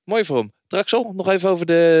 Leuk. Mooi voor hem. Traxel, nog even over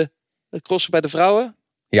de crossen bij de vrouwen.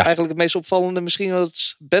 Ja. Eigenlijk het meest opvallende misschien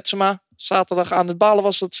dat Betsema zaterdag aan het balen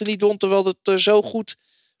was dat ze niet won, terwijl het er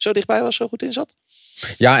zo dichtbij was, zo goed in zat.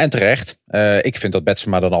 Ja, en terecht. Ik vind dat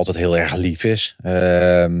Betsema dan altijd heel erg lief is.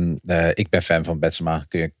 Ik ben fan van Betsema,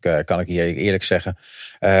 kan ik hier eerlijk zeggen.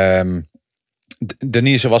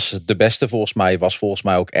 Denise was de beste volgens mij. Was volgens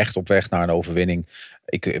mij ook echt op weg naar een overwinning.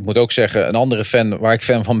 Ik moet ook zeggen, een andere fan waar ik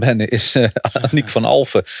fan van ben is Aniek van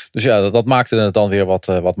Alphen. Dus ja, dat maakte het dan weer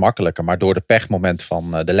wat makkelijker. Maar door de pechmoment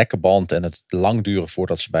van de lekke band en het lang duren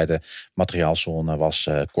voordat ze bij de materiaalzone was,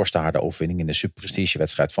 kostte haar de overwinning in de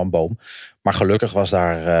superprestigewedstrijd van Boom. Maar gelukkig was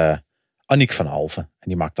daar Aniek van Alphen. En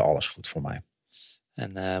die maakte alles goed voor mij.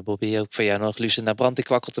 En Bobby, ook voor jou nog. Lucinda Brandt, die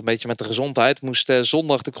kwakkelt een beetje met de gezondheid. Moest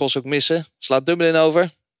zondag de cross ook missen. Slaat Dublin over.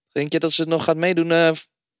 Denk je dat ze het nog gaat meedoen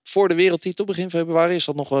voor de wereldtitel begin februari? Is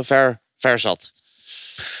dat nog wel ver zat?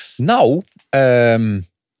 Nou,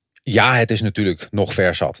 ja, het is natuurlijk nog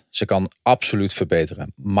ver zat. Ze kan absoluut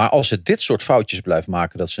verbeteren. Maar als ze dit soort foutjes blijft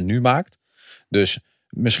maken dat ze nu maakt. Dus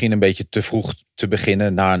misschien een beetje te vroeg te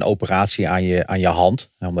beginnen na een operatie aan je hand.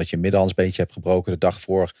 Omdat je middenhandsbeentje hebt gebroken de dag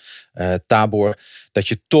voor Tabor. Dat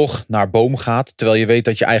je toch naar Boom gaat. Terwijl je weet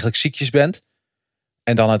dat je eigenlijk ziekjes bent.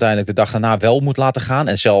 En dan uiteindelijk de dag daarna wel moet laten gaan.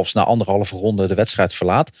 En zelfs na 1,5 ronde de wedstrijd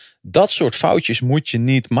verlaat. Dat soort foutjes moet je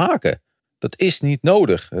niet maken. Dat is niet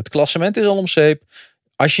nodig. Het klassement is al om zeep.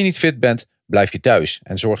 Als je niet fit bent, blijf je thuis.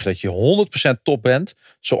 En zorg dat je 100% top bent.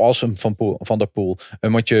 Zoals een Van der Poel,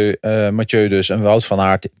 een Mathieu dus, een Wout van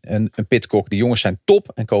Aert, een Pidcock. Die jongens zijn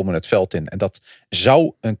top en komen het veld in. En dat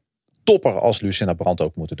zou een topper als Lucinda Brandt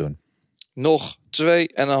ook moeten doen. Nog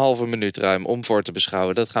 2,5 minuut ruim om voor te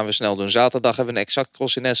beschouwen. Dat gaan we snel doen. Zaterdag hebben we een exact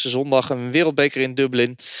cross in Essen. Zondag een wereldbeker in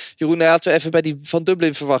Dublin. Jeroen, laten we even bij die van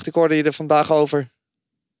Dublin verwachten. Ik hoorde je er vandaag over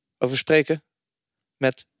spreken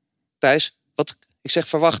met Thijs. Ik zeg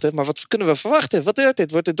verwachten, maar wat kunnen we verwachten? Wat wordt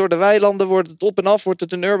dit? Wordt het door de weilanden? Wordt het op en af? Wordt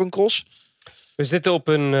het een urban cross? We zitten op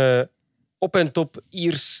een op- en top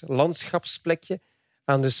Iers landschapsplekje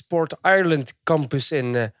aan de Sport Ireland campus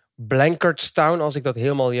in Blanchardstown, als ik dat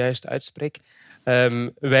helemaal juist uitspreek.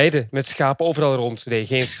 Weiden met schapen overal rond. Nee,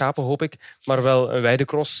 geen schapen hoop ik, maar wel een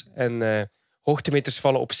weidecross. En hoogtemeters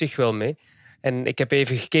vallen op zich wel mee. En ik heb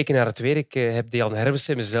even gekeken naar het weer. Ik heb Jan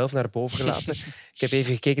Hermsen mezelf naar boven gelaten. Ik heb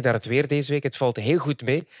even gekeken naar het weer deze week. Het valt heel goed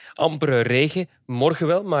mee. Amper regen, morgen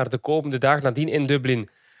wel, maar de komende dagen nadien in Dublin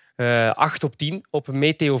 8 op 10 op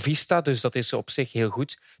Meteo Vista. Dus dat is op zich heel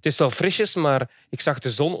goed. Het is wel frisjes, maar ik zag de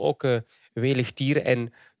zon ook welig tieren.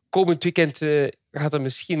 En komend weekend gaat het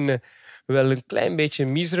misschien wel een klein beetje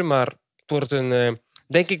miseren. Maar het wordt een,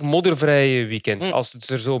 denk ik, moddervrij weekend. Als het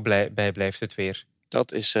er zo bij blijft, het weer.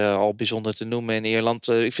 Dat is al bijzonder te noemen in Ierland.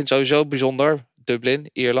 Ik vind het sowieso bijzonder. Dublin,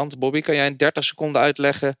 Ierland. Bobby, kan jij in 30 seconden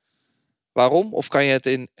uitleggen waarom? Of kan je het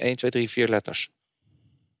in 1, 2, 3, 4 letters?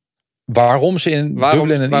 Waarom ze in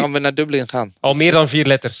Dublin... Waarom we naar Dublin gaan? Al meer dan 4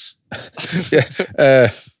 letters.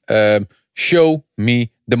 Show me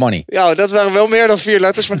the money. Ja, dat waren wel meer dan 4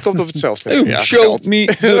 letters, maar het komt op hetzelfde. Ja, show geld. me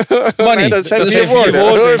the money. Nee, dat zijn 4 4 woorden.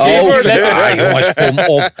 woorden. Hoor, 4 woorden. Ah, jongens, kom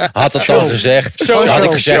op. Had het al gezegd. Had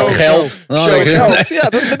ik gezegd geld. Geld. Ja,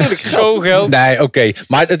 dat bedoel ik. Zo geld. Nee, oké.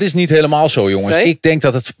 Maar het is niet helemaal zo, jongens. Nee? Ik denk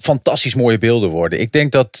dat het fantastisch mooie beelden worden. Ik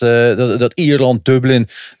denk dat Ierland, Dublin,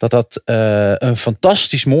 dat een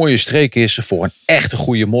fantastisch mooie streek is voor een echte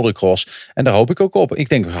goede moddercross. En daar hoop ik ook op. Ik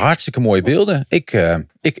denk hartstikke mooie beelden.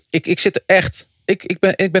 Ik zit er echt...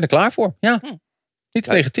 Ik ben er klaar voor. Ja. Niet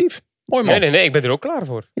negatief. Mooi man. Nee, ik ben er ook klaar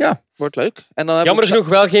voor. Ja. Wordt leuk. En dan Jammer genoeg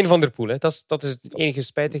wel geen Van der Poel. Hè. Dat is het enige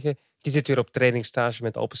spijtige. Die zit weer op trainingsstage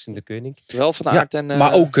met Alpes in de Koning. wel Van Aert en...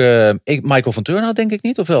 Maar ook Michael van Turnhout denk ik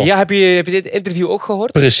niet, of wel? Ja, heb je dit interview ook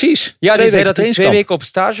gehoord? Precies. Ja, die zei dat hij 2 trainingskamp. weken op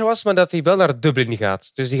stage was, maar dat hij wel naar Dublin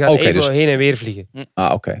gaat. Dus die gaat Oké, even dus- heen en weer vliegen.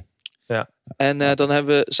 Ah, oké. En dan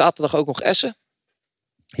hebben we zaterdag ook nog Essen.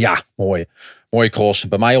 Ja, mooi. Mooie cross.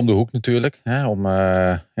 Bij mij om de hoek natuurlijk. Hè,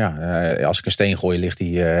 als ik een steen gooi, ligt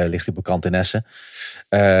die bekant in Essen.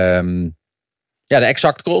 De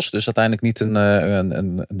exact cross. Dus uiteindelijk niet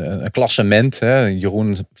een klassement. Hè.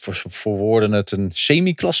 Jeroen verwoordde het een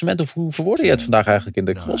semi-klassement. Of hoe verwoordde je het vandaag eigenlijk in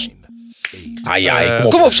de cross?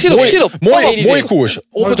 Kom op, schiet op. Mooie koers.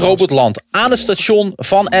 Op het Robertland. Aan het station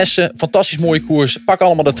van Essen. Fantastisch mooie koers. Pak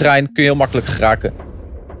allemaal de trein. Kun je heel makkelijk geraken.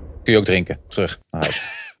 Kun je ook drinken. Terug naar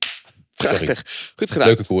huis. Prachtig. Goed gedaan.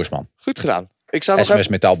 Leuke koers, man. Goed gedaan. Ik zou nog SMS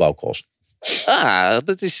even... metaalbouwcross.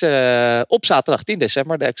 Dat is op zaterdag 10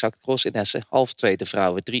 december de exact cross in Essen. 1:30 de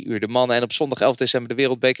vrouwen, 3 uur de mannen. En op zondag 11 december de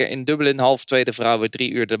Wereldbeker in Dublin. 1:30 de vrouwen,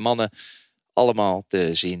 3 uur de mannen. Allemaal te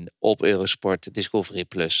zien op Eurosport Discovery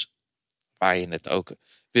Plus. Waar je het ook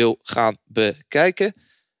wil gaan bekijken.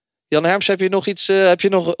 Jan Herms, heb je nog iets? Heb je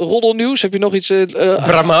nog roddelnieuws? Heb je nog iets?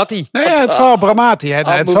 Bramati. Nee, het verhaal Bramati. Hè.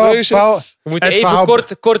 Nee, het verhaal, We moeten het even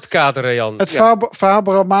verhaal- kort kaderen, Jan. Het verhaal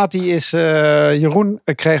Bramati is... Jeroen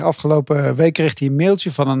kreeg afgelopen week kreeg hij een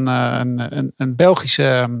mailtje van een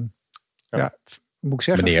Belgische... moet ik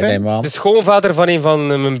zeggen? Meneer, fan? neem maar aan. De schoonvader van een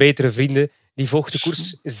van mijn betere vrienden, die volgt de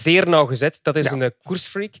koers zeer nauwgezet. Dat is een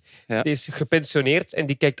koersfreak. Ja. Die is gepensioneerd en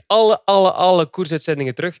die kijkt alle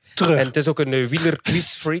koersuitzendingen terug. En het is ook een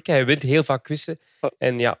wieler-quizfreak. Hij wint heel vaak quizzen.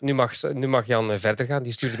 En ja, nu mag Jan verder gaan.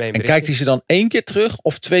 Die stuurde mij een En berichtje. kijkt hij ze dan 1 keer terug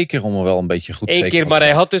of 2 keer om er wel een beetje goed 1 zeker keer, op maar te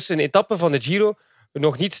hij zijn? had dus een etappe van de Giro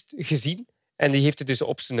nog niet gezien. En die heeft het dus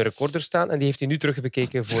op zijn recorder staan. En die heeft hij nu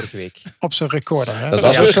terugbekeken vorige week. Op zijn recorder. Hè? Dat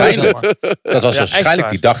was Ja, waarschijnlijk, dat was Ja, waarschijnlijk echt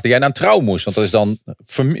die dag dat jij naar een trouw moest. Want dat is dan...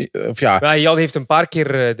 Maar Jan heeft een paar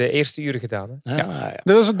keer de eerste uren gedaan.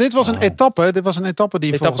 Hè? Dit was een etappe. Dit was een etappe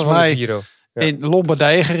die Etappe volgens van de mij Giro. Ja. in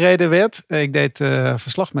Lombardije gereden werd. Ik deed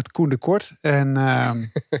verslag met Koen de Kort.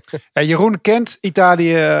 En Jeroen kent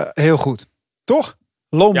Italië heel goed. Toch?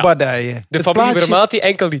 Lombardije. De Het familie plaatsje- Bramati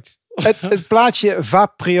enkel niet. Het plaatsje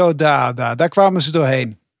Vapriodada, daar kwamen ze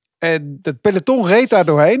doorheen. En het peloton reed daar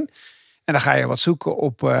doorheen. En dan ga je wat zoeken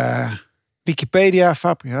op Wikipedia.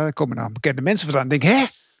 Vapriodada, daar komen dan bekende mensen vandaan. Dan denk ik,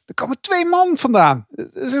 er komen 2 man vandaan. Het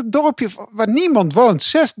is een dorpje waar niemand woont.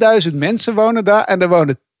 6000 mensen wonen daar. En er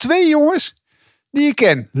wonen 2 jongens die ik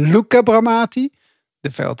ken. Luca Bramati,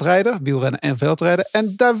 de veldrijder, wielrenner en veldrijder.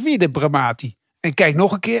 En Davide Bramati. En kijk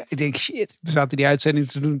nog een keer. Ik denk, shit, we zaten die uitzending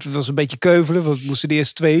te doen. Het was een beetje keuvelen, want we moesten de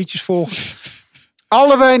eerste 2 uurtjes volgen.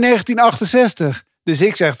 Allebei 1968. Dus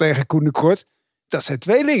ik zeg tegen Koen de Kort, dat zijn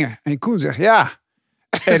tweelingen. En Koen zegt, ja.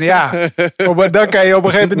 En ja, dan kan je op een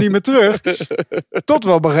gegeven moment niet meer terug. Tot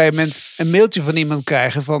we op een gegeven moment een mailtje van iemand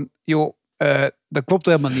krijgen van, joh, dat klopt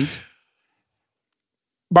helemaal niet.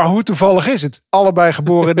 Maar hoe toevallig is het? Allebei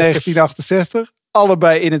geboren in 1968.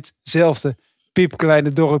 Allebei in hetzelfde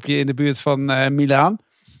piepkleine dorpje in de buurt van Milaan.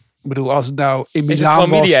 Ik bedoel, als het nou in Is het Milaan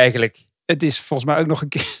familie was... eigenlijk? Het is volgens mij ook nog een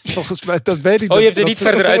keer... Volgens mij, dat weet ik. Oh, je hebt er niet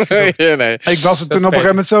verder uitgezocht. Nee. Ik was er toen is op een gegeven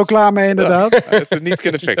moment zo klaar mee, inderdaad. Het het niet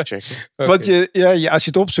kunnen factchecken. Oké. Want als je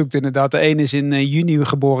het opzoekt, inderdaad. De ene is in juni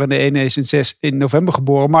geboren en de ene is in november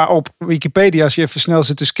geboren. Maar op Wikipedia, als je even snel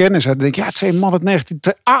zit te scannen, dan denk je, ja, 2 mannen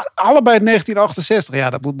allebei uit 1968.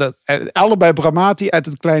 Ja, allebei Bramati uit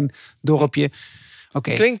het klein dorpje.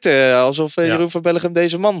 Oké. Klinkt alsof Jeroen van Bellegem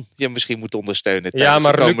deze man je misschien moet ondersteunen. Ja, tijdens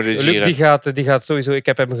maar de komende Luc gieren. die gaat sowieso... Ik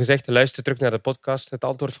heb hem gezegd, luister terug naar de podcast. Het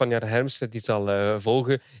antwoord van Jan Hermsen, die zal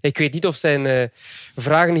volgen. Ik weet niet of zijn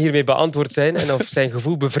vragen hiermee beantwoord zijn en of zijn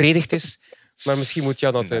gevoel bevredigd is. Maar misschien moet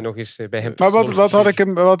Jan dat nog eens bij hem... Maar wat had ik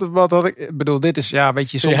hem... Wat had ik bedoel, dit is... Ja,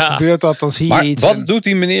 weet je, soms Ja. gebeurt dat, dan zie je Maar iets. wat doet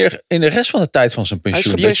die meneer in de rest van de tijd van zijn Hij is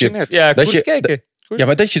pensioen? Dat je, gepensioneerd. Ja, ik dat moet je- eens kijken. ja,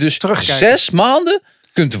 maar dat je dus Terugkijken. 6 maanden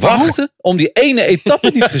kunt wachten om die ene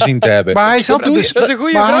etappe niet gezien te hebben. Maar hij zat Doe dus... je- Dat is een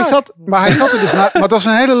goede Maar hij, vraag. hij zat er dus na, maar het was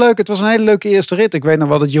een hele leuke eerste rit. Ik weet nog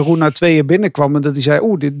wel dat Jeroen na 2 binnenkwam en dat hij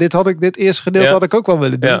zei, dit eerste gedeelte Ja. had ik ook wel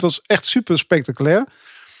willen doen. Ja. Het was echt super spectaculair.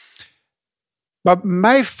 Maar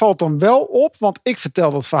mij valt dan wel op, want ik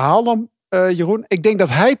vertel dat verhaal dan, Jeroen. Ik denk dat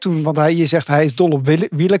hij toen, want je zegt hij is dol op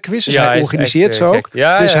wielerquiz, dus hij is organiseert echt, ze ook. gek.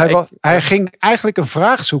 Ja, Dus ja, hij ging eigenlijk een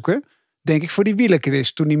vraag zoeken, denk ik, voor die wielerquiz.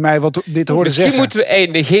 Toen hij mij dit hoorde Misschien zeggen. moeten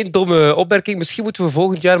we, geen domme opmerking, misschien moeten we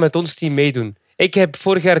volgend jaar met ons team meedoen. Ik heb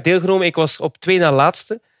vorig jaar deelgenomen, ik was op 2 na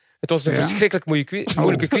laatste. Het was een Ja? verschrikkelijk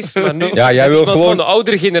moeilijke quiz, maar nu Ja, jij wil iemand gewoon- van de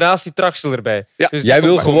oudere generatie Traxel erbij. Ja. Dus Jij dat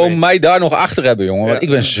wil komt wel gewoon mee. mij daar nog achter hebben, jongen. Want Ja. ik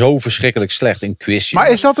ben zo verschrikkelijk slecht in quiz. Maar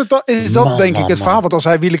is dat Man, denk ik man, het verhaal? man. Want als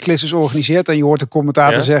hij wielerclasses organiseert en je hoort de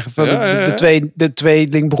commentator Ja. zeggen van Ja. de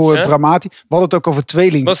tweelingbroer Ja. Bramati. We hadden het ook over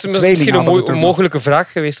tweeling. Was het tweeling misschien een hadden we het ook nog. onmogelijke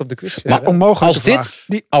vraag geweest op de quiz? Ja, Maar hè? Onmogelijke Als dit-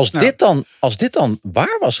 vraag. Als dit dan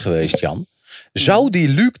waar was geweest, Jan, zou die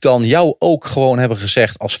Luc dan jou ook gewoon hebben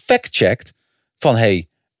gezegd als fact-checked van hey,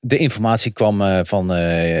 de informatie kwam van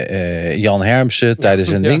Jan Hermsen tijdens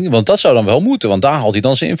een Ja. ding. Want dat zou dan wel moeten, want daar haalt hij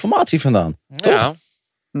dan zijn informatie vandaan. Toch? Ja.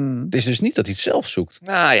 Hmm. Het is dus niet dat hij het zelf zoekt.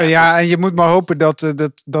 Nou ja, Ja, en je moet maar hopen dat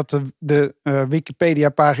de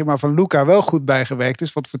Wikipedia-pagina van Luca wel goed bijgewerkt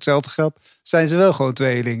is. Want voor hetzelfde geld zijn ze wel gewoon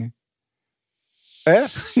tweelingen. Hè?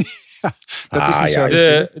 Ja, dat is Ah, niet ja.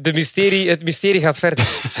 zo. Het mysterie gaat verder.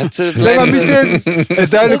 het Nee, blijft maar het is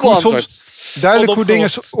duidelijk hoe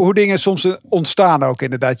onbeantwoord. hoe dingen soms ontstaan ook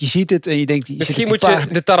inderdaad. Je ziet het en je denkt... Misschien moet je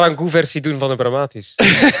de Tarangoe-versie doen van de Bramatis. dat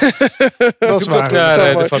is Zoek waar. ook naar Dat zou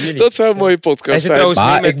de mooi- familie. Dat zou een mooie Hij podcast zit zijn. trouwens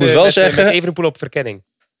Maar mee ik moet wel zeggen- met Evenepoel op verkenning.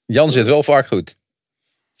 Jan zit wel vaak goed.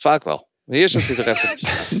 Vaak wel. Hier zit hij er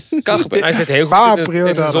even. Kan gebeuren. Hij zit heel goed Waar in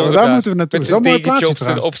periode de hadden we? zon Daar daar. moeten we naartoe. Met Dat is zijn wel een mooi dekentje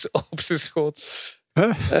plaatsje trouwens. op zijn schoot.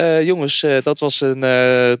 Jongens, dat was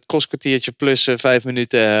een crosskwartiertje plus 5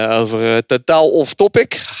 minuten over totaal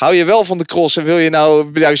off-topic. Hou je wel van de cross en wil je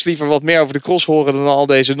nou juist liever wat meer over de cross horen dan al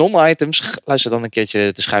deze non-items? Luister dan een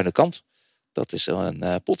keertje De Schuine Kant. Dat is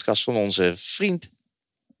een podcast van onze vriend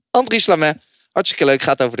Andries Lamet. Hartstikke leuk,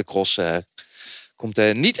 gaat over de cross.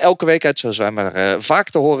 Komt niet elke week uit zoals wij, maar vaak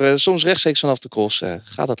te horen. Soms rechtstreeks vanaf de cross.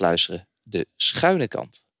 Ga dat luisteren. De Schuine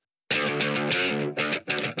Kant.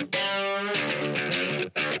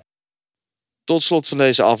 Tot slot van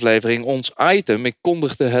deze aflevering ons item. Ik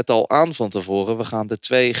kondigde het al aan van tevoren. We gaan de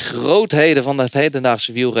 2 grootheden van het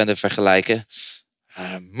hedendaagse wielrennen vergelijken.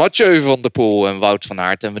 Mathieu van der Poel en Wout van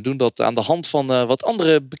Aert. En we doen dat aan de hand van wat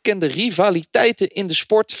andere bekende rivaliteiten in de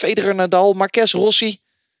sport. Federer, Nadal, Marquez, Rossi.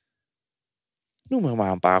 Noem er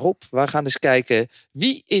maar een paar op. We gaan eens kijken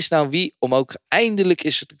wie is nou wie. Om ook eindelijk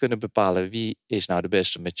eens te kunnen bepalen wie is nou de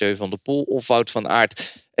beste. Mathieu van der Poel of Wout van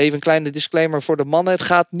Aert. Even een kleine disclaimer voor de mannen. Het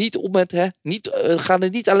gaat niet om het. Het gaat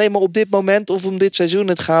niet alleen maar op dit moment of om dit seizoen.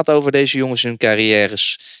 Het gaat over deze jongens hun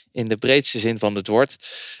carrières. In de breedste zin van het woord.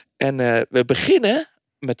 En we beginnen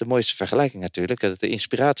met de mooiste vergelijking natuurlijk. De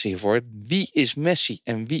inspiratie hiervoor. Wie is Messi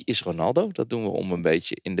en wie is Ronaldo? Dat doen we om een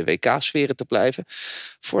beetje in de WK-sferen te blijven.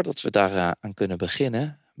 Voordat we daar aan kunnen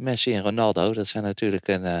beginnen. Messi en Ronaldo, dat zijn natuurlijk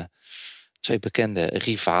 2 bekende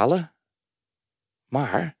rivalen.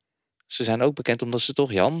 Maar ze zijn ook bekend omdat ze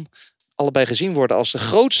toch, Jan, allebei gezien worden als de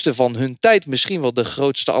grootste van hun tijd. Misschien wel de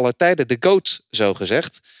grootste aller tijden. De GOAT, zo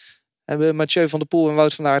gezegd. Hebben Mathieu van der Poel en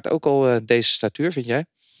Wout van Aert ook al deze statuur, vind jij?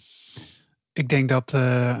 Ik denk dat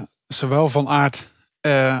zowel Van Aert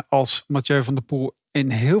als Mathieu van der Poel in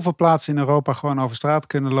heel veel plaatsen in Europa gewoon over straat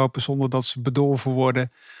kunnen lopen zonder dat ze bedolven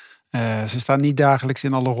worden. Ze staan niet dagelijks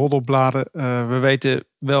in alle roddelbladen. We weten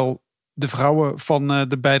wel de vrouwen van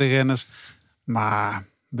de beide renners. Maar ik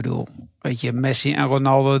bedoel, weet je, Messi en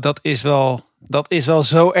Ronaldo, dat is wel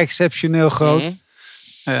zo exceptioneel groot. Mhm.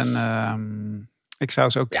 En ik zou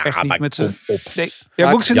ze ook Ja, echt niet maar met kom ze... op. Nee. Ja,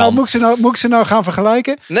 moet ik ze nou gaan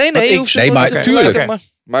vergelijken? Nee, Want je ik- hoeft ze Nee, nog maar niet te tuurlijk. vergelijken,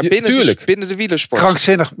 Maar Ja, binnen, tuurlijk. binnen de wielersport.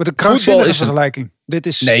 Krankzinnig, met een krankzinnige is een- vergelijking. Dit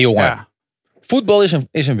is... Nee, jongen. Ja. Voetbal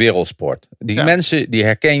is een wereldsport. Die Ja. mensen, die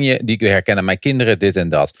herken je, die herkennen mijn kinderen, dit en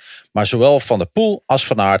dat. Maar zowel Van der Poel als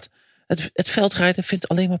Van Aert, het veldrijden vindt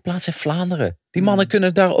alleen maar plaats in Vlaanderen. Die mannen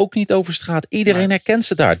kunnen daar ook niet over straat. Iedereen herkent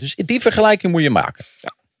ze daar. Dus die vergelijking moet je maken.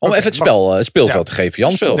 Om Oké, even het speelveld te geven,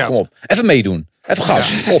 Jan. Speelveld. Kom op. Even meedoen. Even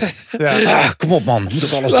gas, op. Kom op man, moet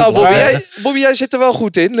ook alles Nou, doen. Bobby, jij zit er wel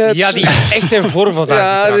goed in. Ja, die echt in vorm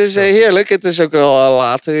vandaag. Ja, het is heerlijk. Het is ook wel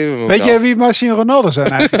laat. Weet jij wie Messi en Ronaldo zijn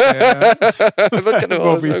eigenlijk? Dat kunnen we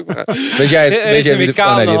wel eens ook maar. Weet jij wie WK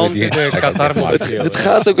aan de hand in de Qatar momenteel. Het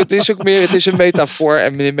gaat ook, het is ook meer, het is een metafoor.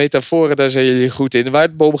 En in metaforen, daar zijn jullie goed in. Waar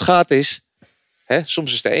het om gaat is,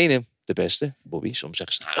 soms is de ene de beste, Bobby. Soms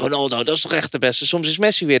zeggen ze, Ronaldo, dat is toch echt de beste. Soms is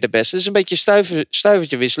Messi weer de beste. Het is een beetje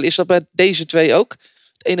stuivertje wisselen. Is dat bij deze twee ook?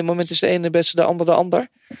 Het ene moment is de ene de beste, de andere de ander.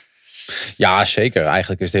 Ja, zeker.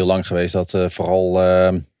 Eigenlijk is het heel lang geweest dat vooral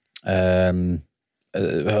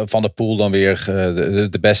Van der Poel dan weer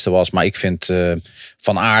de beste was. Maar ik vind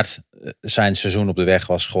Van Aert, zijn seizoen op de weg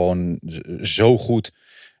was gewoon zo goed.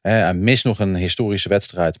 Hij mist nog een historische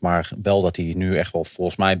wedstrijd. Maar wel dat hij nu echt wel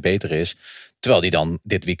volgens mij beter is. Terwijl hij dan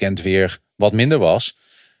dit weekend weer wat minder was.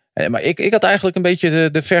 Maar ik had eigenlijk een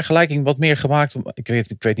beetje de vergelijking wat meer gemaakt. Ik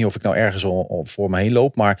weet niet of ik nou ergens al voor me heen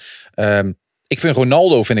loop. Maar ik vind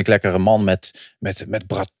Ronaldo lekker een man met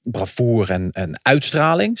bravoure en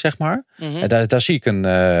uitstraling, zeg maar. Mm-hmm. En daar zie ik een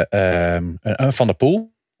Van der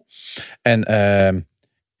Poel. En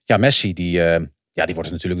Messi, die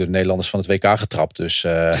wordt natuurlijk door de Nederlanders van het WK getrapt. Dus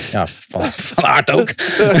van Aert ook.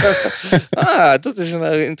 Dat is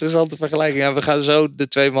een interessante vergelijking. Ja, we gaan zo de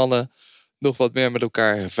twee mannen nog wat meer met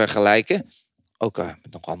elkaar vergelijken. Ook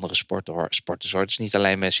met nog andere sporters. Het is niet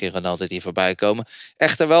alleen Messi en Ronaldo die voorbij komen.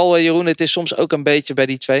 Echter wel, Jeroen, het is soms ook een beetje bij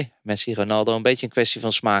die twee, Messi en Ronaldo, een beetje een kwestie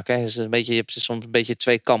van smaak. Hè? Je hebt soms een beetje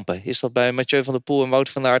twee kampen. Is dat bij Mathieu van der Poel en Wout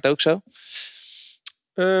van Aert ook zo?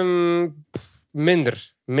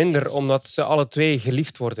 Minder, omdat ze alle twee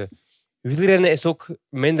geliefd worden. Wielrennen is ook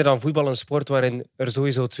minder dan voetbal een sport waarin er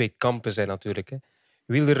sowieso twee kampen zijn natuurlijk. Hè.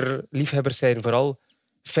 Wielerliefhebbers zijn vooral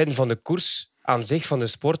fan van de koers aan zich, van de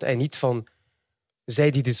sport, en niet van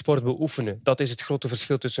zij die de sport beoefenen. Dat is het grote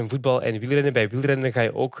verschil tussen voetbal en wielrennen. Bij wielrennen ga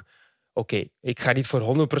je ook... Oké, ik ga niet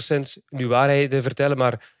voor 100% nu waarheden vertellen,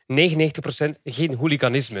 maar 99% geen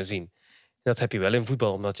hooliganisme zien. Dat heb je wel in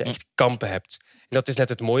voetbal, omdat je echt kampen hebt. En dat is net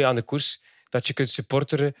het mooie aan de koers, dat je kunt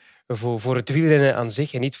supporteren voor het wielrennen aan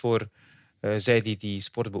zich en niet voor zij die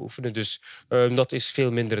sport beoefenen. Dus dat is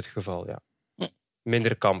veel minder het geval, ja.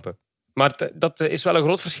 Minder kampen. Maar dat is wel een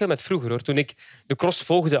groot verschil met vroeger, hoor. Toen ik de cross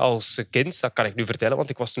volgde als kind, dat kan ik nu vertellen, want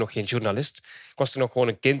ik was toen nog geen journalist. Ik was toen nog gewoon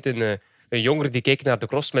een kind, een jongere die keek naar de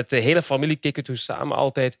cross. Met de hele familie keken toen samen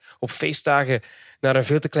altijd op feestdagen naar een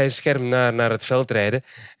veel te klein scherm naar het veld rijden.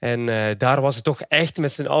 En daar was het toch echt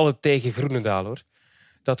met z'n allen tegen Groenendaal, hoor.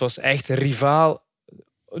 Dat was echt rivaal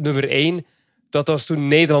nummer 1. Dat was toen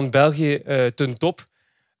Nederland-België ten top.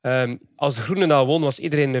 Als Groenendaal won, was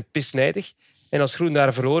iedereen pisnijdig. En als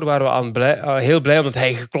Groenendaal verloor, waren we heel blij omdat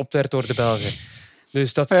hij geklopt werd door de Belgen.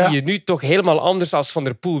 Dus dat zie je nu toch helemaal anders. Als Van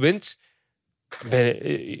der Poel wint,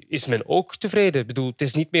 is men ook tevreden. Ik bedoel, het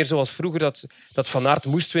is niet meer zoals vroeger dat Van Aert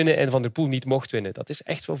moest winnen en Van der Poel niet mocht winnen. Dat is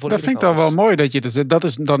echt wel volledig Dat vind ik dan wel mooi.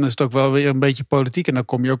 Dan is het ook wel weer een beetje politiek. En dan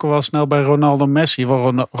kom je ook wel snel bij Ronaldo Messi.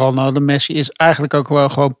 Want Ronaldo Messi is eigenlijk ook wel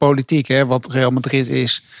gewoon politiek. Hè? Wat Real Madrid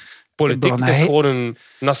is. Politiek, het is gewoon een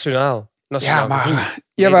nationaal ja, maar gevoel.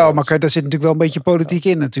 Jawel, maar daar zit natuurlijk wel een beetje politiek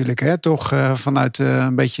in natuurlijk. Hè? Toch vanuit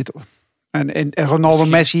een beetje... En Ronaldo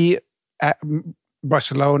Messi...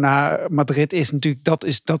 Barcelona, Madrid is natuurlijk...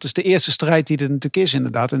 Dat is de eerste strijd die er natuurlijk is,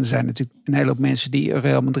 inderdaad. En er zijn natuurlijk een hele hoop mensen die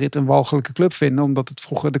Real Madrid een walgelijke club vinden. Omdat het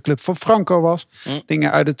vroeger de club van Franco was.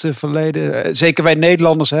 Dingen uit het verleden. Zeker wij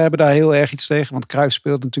Nederlanders hebben daar heel erg iets tegen. Want Cruijff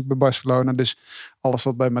speelt natuurlijk bij Barcelona. Dus alles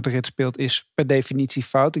wat bij Madrid speelt is per definitie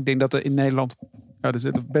fout. Ik denk dat er in Nederland... Ja, er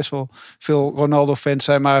zullen best wel veel Ronaldo-fans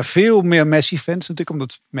zijn, maar veel meer Messi-fans natuurlijk,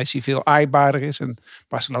 omdat Messi veel aaibaarder is en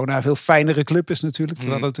Barcelona een veel fijnere club is natuurlijk,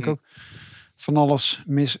 terwijl dat natuurlijk ook van alles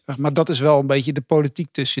mis... Maar dat is wel een beetje de politiek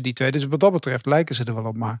tussen die twee. Dus wat dat betreft lijken ze er wel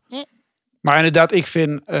op. Maar inderdaad, ik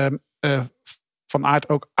vind Van Aert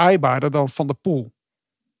ook aaibaarder dan Van der Poel.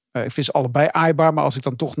 Ik vind ze allebei aaibaar, maar als ik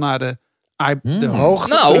dan toch naar de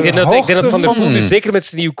hoogte... Nou, ik denk dat Van der Poel zeker met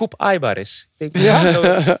zijn nieuwe koep aaibaar is. Ik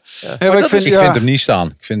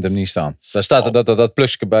vind hem niet staan. Daar staat dat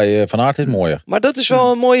plusje bij Van Aert is mooier. Maar dat is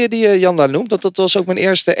wel een mooie die Jan daar noemt. Dat was ook mijn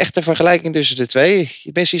eerste echte vergelijking tussen de twee.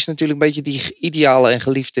 Messi is natuurlijk een beetje die ideale en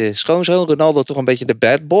geliefde schoonzoon. Ronaldo toch een beetje de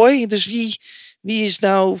bad boy. Dus wie is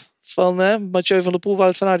nou van Mathieu van der Poel,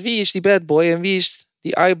 Wout van Aert? Wie is die bad boy en wie is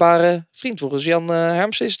die aaibare vriend? Volgens Jan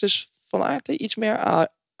Hermsen is dus Van Aert iets meer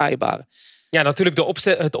aaibare. Ja, natuurlijk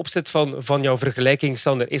het opzet van jouw vergelijking,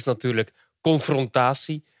 Sander, is natuurlijk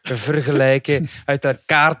confrontatie, vergelijken, uit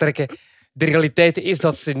elkaar trekken. de realiteit is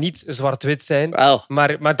dat ze niet zwart-wit zijn. Wel,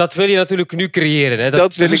 Maar dat wil je natuurlijk nu creëren. Hè.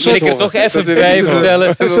 dat wil ik wil ik er horen. toch even Dat wil ik bij horen.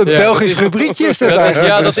 vertellen. Een soort Ja. Belgisch rubriekje is dat Dat is,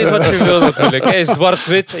 eigenlijk. ja, dat is wat je wil natuurlijk. Hè.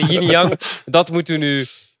 Zwart-wit, yin-yang, dat moeten we nu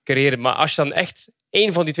creëren. Maar als je dan echt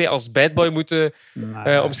één van die twee als bad boy moet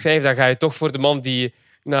omschrijven, dan ga je toch voor de man die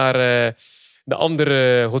naar de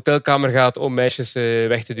andere hotelkamer gaat om meisjes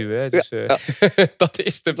weg te duwen. Hè. Dus dat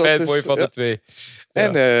is de Dat bad is- boy van ja. de twee.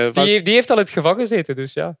 En, Die heeft al in het gevangen gezeten,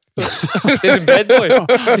 dus ja. Het is een bad boy.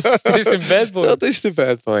 Het is een bad boy. dat is de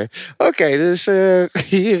bad boy. Oké, dus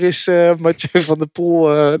hier is Mathieu van der Poel,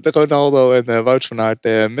 de Ronaldo en Wout van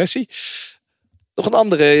Aert, Messi. Nog een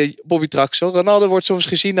andere Bobby Traxel. Ronaldo wordt soms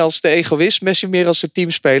gezien als de egoïst, Messi meer als de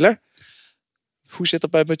teamspeler. Hoe zit dat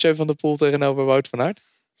bij Mathieu van der Poel tegenover Wout van Aert?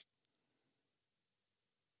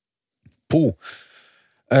 Poeh.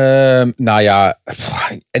 Nou ja,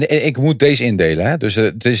 en ik moet deze indelen. Hè? Dus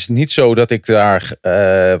het is niet zo dat ik daar...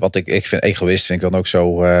 want ik vind egoïst, vind ik dan ook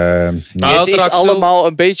zo... Nou, het is Traxel- allemaal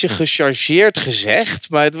een beetje gechargeerd gezegd.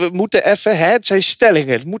 Maar we moeten even... het zijn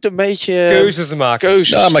stellingen. Het moet een beetje... Keuzes maken. Keuzes.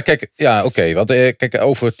 Ja, maar kijk, ja, oké. Want kijk,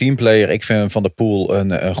 over teamplayer. Ik vind Van der Poel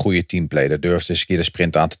een goede teamplayer. Durft eens een keer de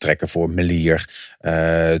sprint aan te trekken voor Melier.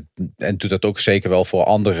 En doet dat ook zeker wel voor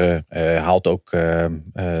anderen. Haalt ook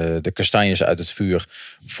de kastanjes uit het vuur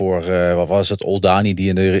voor, wat was het, Oldani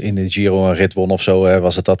die in de Giro een rit won of zo.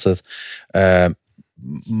 Was het dat?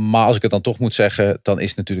 Maar als ik het dan toch moet zeggen, dan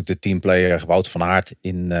is natuurlijk de teamplayer Wout van Aert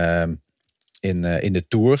in de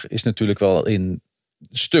Tour is natuurlijk wel een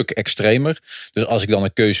stuk extremer. Dus als ik dan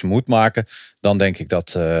een keuze moet maken, dan denk ik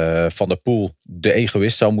dat Van der Poel de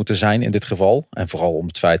egoïst zou moeten zijn in dit geval. En vooral om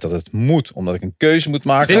het feit dat het moet, omdat ik een keuze moet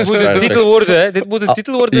maken. Dit moet de titel worden, hè? Dit moet de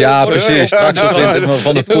titel worden. Ja, precies. Straks vindt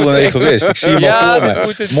Van der Poel een egoïst. Ik zie hem Ja, al voor dit me.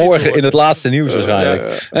 moet de titel Morgen worden. in het laatste nieuws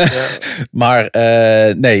waarschijnlijk. Maar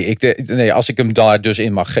nee, als ik hem daar dus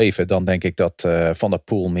in mag geven, dan denk ik dat Van der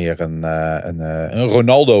Poel meer een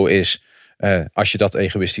Ronaldo is. Als je dat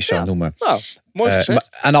egoïstisch zou noemen. Nou, mooi gezegd.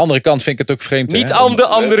 Maar aan de andere kant vind ik het ook vreemd. Niet hè? aan de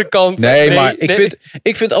andere kant. Nee, maar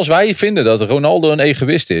ik vind als wij vinden dat Ronaldo een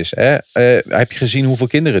egoïst is. Heb je gezien hoeveel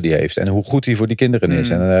kinderen die heeft. En hoe goed hij voor die kinderen is.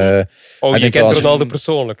 En, Oh, je denkt kent wel, Ronaldo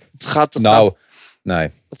persoonlijk. Het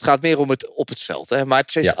gaat meer om het op het veld. Hè? Maar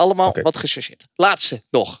het is Ja, allemaal oké. wat gechargeerd. Laatste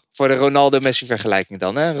nog. Voor de Ronaldo-Messi vergelijking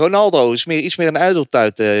dan. Hè? Ronaldo is iets meer een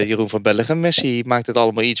ijdeltuit, Jeroen van Bellegem. Messi maakt het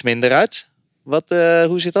allemaal iets minder uit.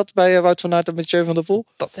 Hoe zit dat bij Wout van Aert en Mathieu van der Poel?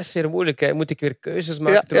 Dat is weer moeilijk. Hè. Moet ik weer keuzes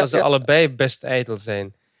maken Ja, terwijl ja, ze ja. allebei best ijdel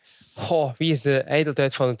zijn? Goh, wie is de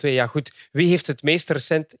ijdeltuit van de twee? Ja, goed. Wie heeft het meest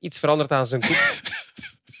recent iets veranderd aan zijn koep?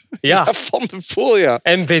 Ja, Van der Poel, ja.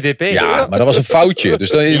 MVDP. Ja, maar dat was een foutje. Dus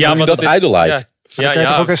dan is maar dat is- ijdelheid. Ja, kan je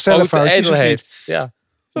toch ook herstellen, foute foutjes, of ijdelheid. Ja.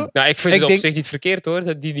 Nou, ik vind Ik het op denk- zich niet verkeerd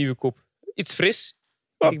hoor, die nieuwe kop. Iets fris.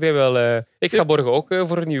 Ik ben wel... ik ga morgen ook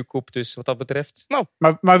voor een nieuwe kop, dus wat dat betreft.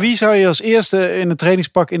 Maar wie zou je als eerste in een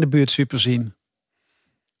trainingspak in de buurt super zien?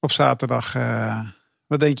 Op zaterdag.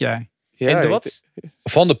 Wat denk jij? Ja, en de wat?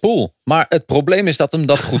 Van der Poel. Maar het probleem is dat hem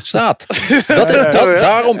dat goed staat.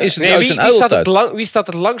 Daarom is het Nee, juist een wie staat ijdeltuit. wie staat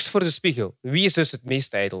het langst voor de spiegel? Wie is dus het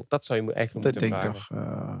meest ijdel? Dat zou je eigenlijk Dat moeten denk ik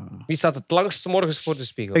vragen. toch. Wie staat het langst morgens voor de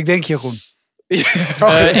spiegel? Ik denk Jeroen.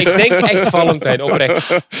 Ik denk echt Valentijn, oprecht.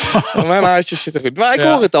 Mijn haartjes zitten goed. Maar ik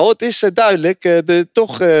Ja. hoor het al. Het is duidelijk.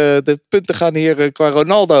 De punten gaan hier qua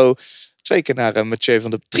Ronaldo 2 keer naar Mathieu van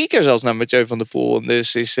der... 3 keer zelfs naar Mathieu van der Poel. En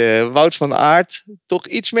dus is Wout van Aert toch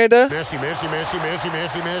iets meer de... Messi, Messi, Messi, Messi,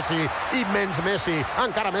 Messi, Messi. Immens Messi.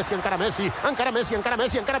 Ancora Messi, ancora Messi. Ancora Messi, ancora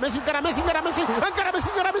Messi, ancora Messi, ancora Messi, ancora Messi. Ancora Messi,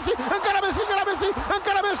 ancora Messi. Ancora Messi, ancora Messi.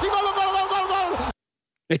 Ancora Messi. Gol, gol, gol, gol, gol.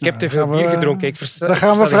 Ik heb te dan veel gaan we- bier gedronken. Ik versta dan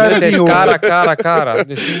gaan we de hele vrijdag tijd niet horen. Kara.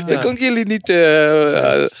 Dus, ja. Ik kon jullie niet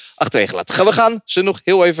achterwege laten. We gaan ze nog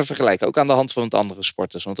heel even vergelijken. Ook aan de hand van het andere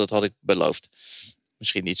sporters. Want dat had ik beloofd.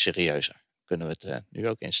 Misschien iets serieuzer. Kunnen we het nu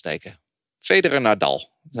ook insteken. Federer Nadal.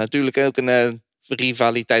 Natuurlijk ook een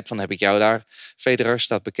rivaliteit van heb ik jou daar. Federer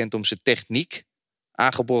staat bekend om zijn techniek.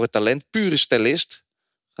 Aangeboren talent. Pure stylist.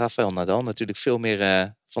 Rafael Nadal natuurlijk veel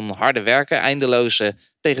meer van harde werken. Eindeloze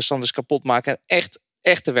tegenstanders kapot maken.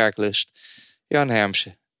 Echte werklust. Jan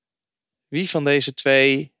Hermsen. Wie van deze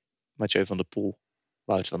twee, Mathieu van der Poel,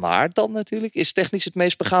 Wout van Aert dan natuurlijk, is technisch het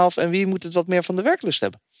meest begaafd en wie moet het wat meer van de werklust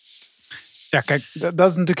hebben? Ja, kijk, dat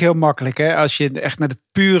is natuurlijk heel makkelijk. Hè? Als je echt naar de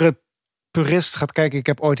purist gaat kijken. Ik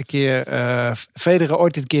heb ooit een keer Federer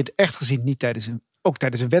ooit een keer het echt gezien. Niet tijdens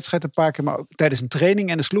een wedstrijd een paar keer, maar ook tijdens een training.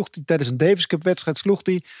 En dan sloeg hij tijdens een Davis Cup wedstrijd sloeg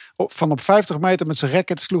hij van op 50 meter met zijn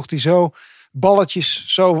racket sloeg hij zo balletjes,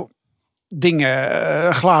 zo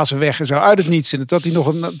dingen, glazen weg en zo uit het niets. En dat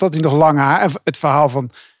hij nog lang haar. En het verhaal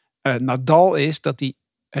van Nadal is dat hij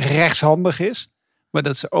rechtshandig is. Maar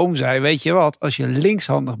dat zijn oom zei, weet je wat, als je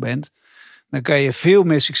linkshandig bent, dan kan je veel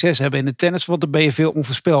meer succes hebben in de tennis, want dan ben je veel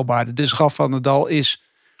onvoorspelbaarder. Dus Rafael Nadal is,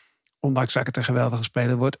 ondanks dat het een geweldige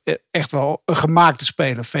speler wordt, echt wel een gemaakte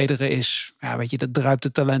speler. Federer is, daar druipt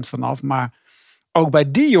het talent vanaf. Maar ook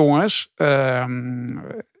bij die jongens,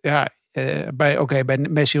 bij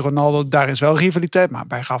Messi, Ronaldo, daar is wel rivaliteit. Maar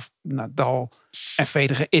bij Nadal en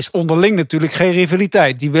Federer is onderling natuurlijk geen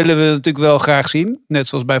rivaliteit. Die willen we natuurlijk wel graag zien. Net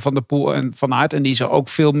zoals bij Van der Poel en Van Aert. En die is er ook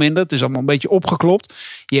veel minder. Het is allemaal een beetje opgeklopt.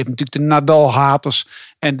 Je hebt natuurlijk de Nadal-haters.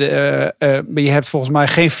 En je hebt volgens mij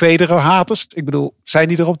geen Federer-haters. Ik bedoel, zijn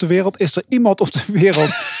die er op de wereld? Is er iemand op de wereld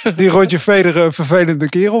die Roger Federer een vervelende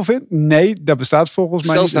kerel vindt? Nee, dat bestaat volgens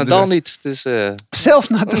mij zelfs niet. Nadal niet. Dus, zelfs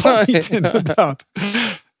Nadal niet, inderdaad.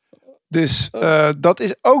 Dus dat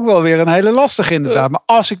is ook wel weer een hele lastige inderdaad. Maar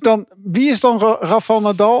als ik dan... Wie is dan Rafael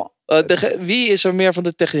Nadal? Wie is er meer van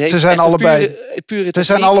de techniek? Ze zijn allebei... Ze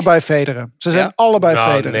zijn allebei Federer. Ze zijn allebei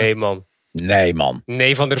Federer. Nee, man.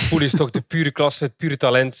 Nee, Van der Poel is toch de pure klasse, het pure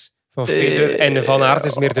talent van Federer. En Van Aert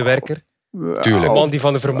is meer de werker. Tuurlijk. De man die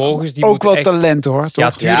van de vermogens... Die ook wel echt... talent hoor. Toch?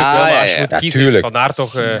 Ja, tuurlijk wel. Maar als je moet kiezen, is Van Aert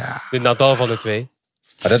toch de Nadal van de twee.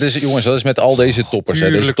 Maar dat is, jongens, dat is met al deze toppers.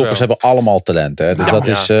 Hè. Deze toppers hebben allemaal talent. Hè. Dus dat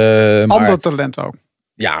is... ander talent ook.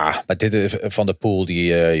 Ja, maar dit Van der Poel,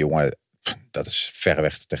 die jongen, dat is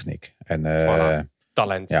verreweg de techniek. En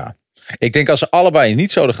talent. Ja. Ik denk als ze allebei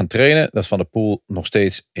niet zouden gaan trainen, dat Van der Poel nog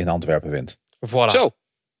steeds in Antwerpen wint. Voilà. Zo,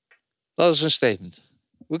 dat is een statement.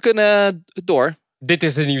 We kunnen door. Dit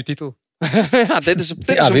is de nieuwe titel. Ja, dit is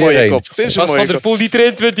een mooie kop. Als Van der Poel die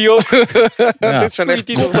traint, wint hij ook. Dit zijn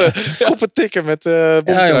echt koppen tikken met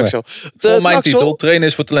Bobby Traxel. Voor mijn titel, trainen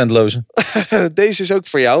is voor talentlozen. Deze is ook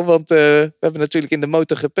voor jou, want we hebben natuurlijk in de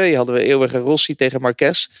MotoGP hadden we eeuwige Rossi tegen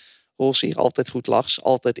Marquez. Rossi, altijd goed lachs,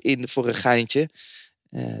 altijd in voor een geintje.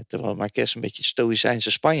 Terwijl Marquez een beetje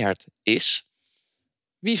stoïcijnse Spanjaard is.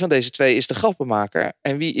 Wie van deze twee is de grappenmaker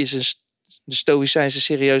en wie is de stoïcijnse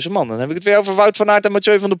serieuze man? Dan heb ik het weer over Wout van Aert en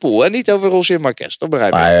Mathieu van der Poel. En niet over Rossi en Marquez, dat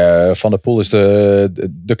begrijp ik. Van der Poel is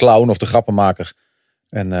de clown of de grappenmaker.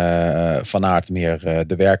 En Van Aert meer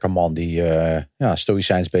de werkerman die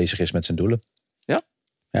stoïcijns bezig is met zijn doelen. Ja?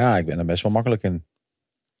 Ja, ik ben er best wel makkelijk in.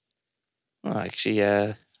 Nou, ik zie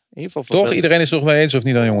in ieder geval... Toch? Iedereen is het toch mee eens of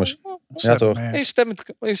niet dan, jongens? Ja, toch?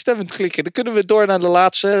 Instemmend klikken. Dan kunnen we door naar de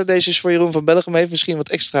laatste. Deze is voor Jeroen van Bellegem. Heeft misschien wat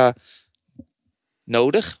extra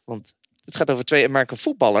nodig. Want het gaat over twee American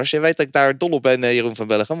voetballers. Je weet dat ik daar dol op ben, Jeroen van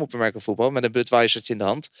Bellegem. Op American voetbal. Met een Budweisertje in de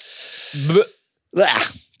hand.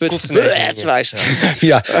 Budweiser.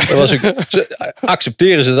 Ja, dat was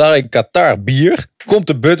accepteren ze daar in Qatar bier? Komt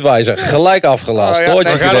de Budweiser gelijk afgelast.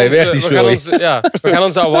 We gaan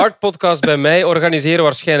onze award podcast bij mij organiseren,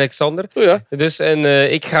 waarschijnlijk Sander. Ja. Dus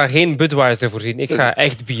ik ga geen Budweiser voorzien. Ik ga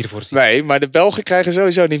echt bier voorzien. Nee, maar de Belgen krijgen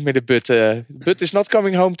sowieso niet meer de Bud. Bud is not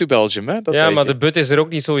coming home to Belgium. Hè? Dat maar de Bud is er ook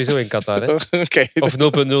niet sowieso in Qatar. Hè? Okay. Of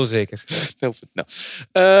 0.0 zeker.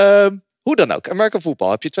 0.0. Hoe dan ook, American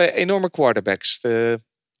voetbal heb je twee enorme quarterbacks.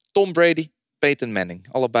 Tom Brady, Peyton Manning.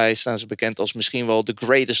 Allebei staan ze bekend als misschien wel de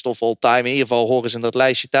greatest of all time. In ieder geval horen ze in dat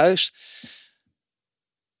lijstje thuis.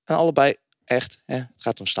 En allebei echt, het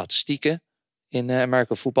gaat om statistieken in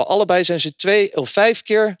American voetbal. Allebei zijn ze 2 of 5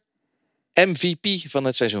 keer MVP van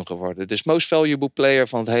het seizoen geworden. Dus most valuable player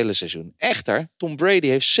van het hele seizoen. Echter, Tom Brady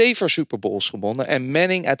heeft 7 Super Bowls gewonnen en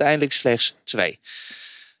Manning uiteindelijk slechts 2.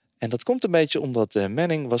 En dat komt een beetje omdat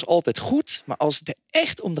Manning was altijd goed. Maar als het er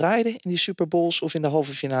echt om draaide in die Super Bowls of in de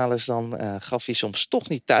halve finales, dan gaf hij soms toch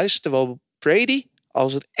niet thuis. Terwijl Brady,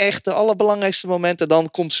 als het echt de allerbelangrijkste momenten,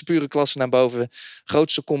 dan komt zijn pure klasse naar boven.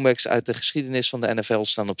 Grootste comebacks uit de geschiedenis van de NFL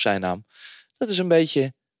staan op zijn naam. Dat is een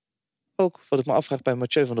beetje ook wat ik me afvraag bij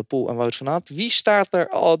Mathieu van der Poel en Wout van Aert. Wie staat er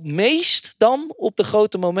al het meest dan op de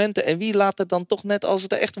grote momenten? En wie laat het dan toch net, als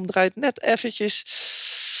het er echt om draait, net eventjes...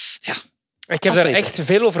 Ja. Ik heb daar echt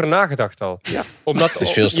veel over nagedacht al. Ja. Omdat, het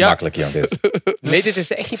is veel te makkelijk, Jan, dit. Nee, dit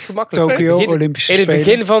is echt niet gemakkelijk. Tokio, Olympische Spelen. In het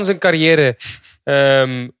Spelen. begin van zijn carrière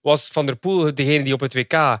was Van der Poel degene die op het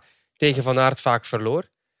WK tegen Van Aert vaak verloor.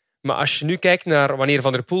 Maar als je nu kijkt naar wanneer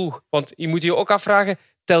Van der Poel... Want je moet je ook afvragen,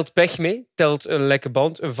 telt pech mee? Telt een lekke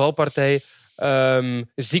band, een valpartij,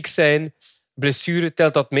 ziek zijn, blessure,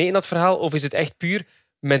 telt dat mee in dat verhaal? Of is het echt puur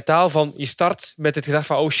mentaal van je start met het gedacht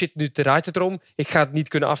van oh shit, nu draait het erom, ik ga het niet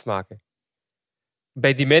kunnen afmaken?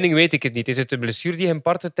 Bij die Manning weet ik het niet. Is het de blessure die hem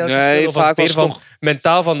parten telt? Nee, of vaak was van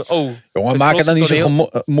mentaal van jongen, maak het dan niet zo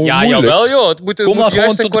moeilijk. Jawel joh. Het moet Kom dan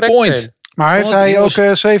gewoon tot de point. Zijn. Maar heeft hij ook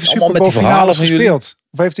 7 Super Bowl finales gespeeld?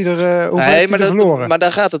 Of heeft hij er verloren? Maar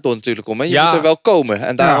daar gaat het toch natuurlijk om. Hè? Je moet er wel komen.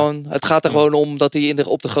 En daarom, het gaat er gewoon om dat hij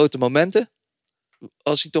op de grote momenten,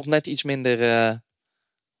 als hij toch net iets minder...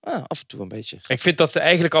 af en toe een beetje. Ik vind dat ze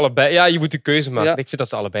eigenlijk allebei... Ja, je moet een keuze maken. Ja. Ik vind dat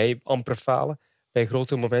ze allebei amper falen bij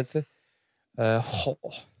grote momenten.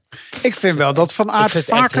 Ik vind wel dat Van Aert vind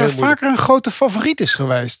het echt heel vaker een grote favoriet is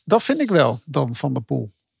geweest. Dat vind ik wel dan Van der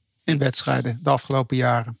Poel. In wedstrijden de afgelopen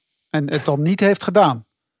jaren. En het dan niet heeft gedaan.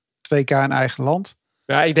 2K in eigen land.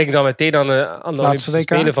 Ja, ik denk dan meteen aan de Olympische WK.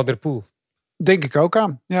 Spelen van der Poel. Denk ik ook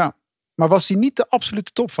aan, ja. Maar was hij niet de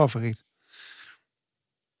absolute topfavoriet?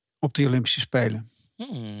 Op die Olympische Spelen.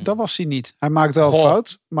 Dat was hij niet. Hij maakte wel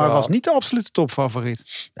fout, maar was niet de absolute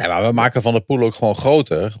topfavoriet. Nee, maar we maken Van der Poel ook gewoon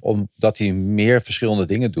groter. Omdat hij meer verschillende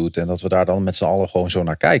dingen doet. En dat we daar dan met z'n allen gewoon zo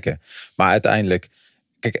naar kijken. Maar uiteindelijk...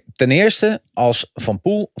 Kijk, ten eerste, als Van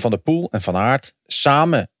der Poel en Van Aert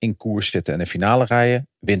samen in koers zitten en een finale rijden,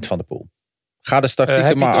 wint Van der Poel. Ga de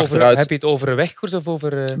statistieken maar achteruit. Heb je het over een wegkoers of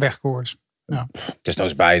over... Wegkoers. Ja. Het is nou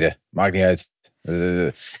eens beide. Maakt niet uit.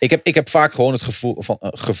 Ik heb vaak gewoon het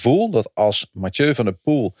gevoel dat als Mathieu van der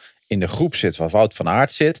Poel in de groep zit waar Wout van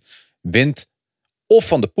Aert zit, wint of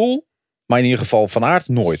Van der Poel, maar in ieder geval Van Aert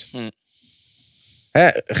nooit.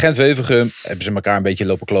 Gent-Wevelgem hebben ze elkaar een beetje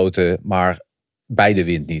lopen kloten, maar beide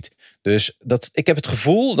wint niet. Dus ik heb het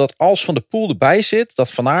gevoel dat als Van der Poel erbij zit,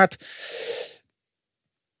 dat Van Aert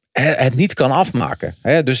het niet kan afmaken.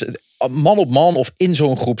 Dus man op man of in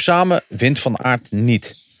zo'n groep samen wint Van Aert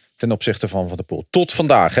niet ten opzichte van Van der Poel. Tot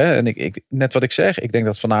vandaag. En net wat ik zeg, ik denk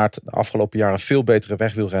dat Van Aert de afgelopen jaren veel betere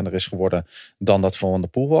wegwielrenner is geworden dan dat Van der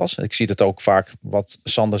Poel was. Ik zie het ook vaak, wat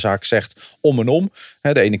Sander Zaak zegt, om en om.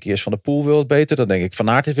 De ene keer is Van der Poel wel hebben dan denk ik Van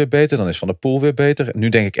Aert is weer beter, dan is Van der Poel weer beter. Nu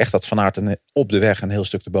denk ik echt dat Van Aert op de weg een heel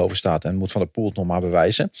stuk erboven staat en moet Van der Poel het nog maar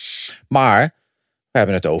bewijzen. Maar we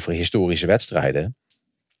hebben het over historische wedstrijden.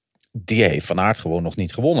 Die heeft Van Aert gewoon nog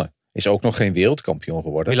niet gewonnen. Is ook nog geen wereldkampioen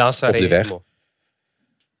geworden op de weg.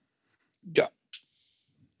 Ja.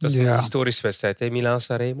 Dat is een historische wedstrijd, hè?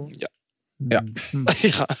 Milaan-San Remo. Ja.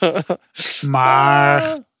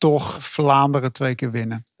 Maar toch Vlaanderen 2 keer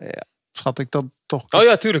winnen. Ja. Schat ik dat toch? Oh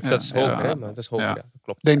ja, tuurlijk. Dat is hoog. Hè? Maar dat is hoog, ja.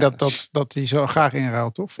 Klopt. Ik denk dat hij zo graag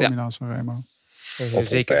inruilt, toch? Voor Milaan-San Remo.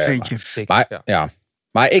 Zeker. Eentje. Zeker.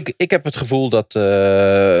 Maar ik heb het gevoel dat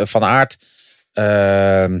Van Aert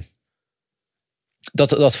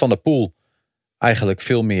dat Van der Poel eigenlijk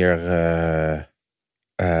veel meer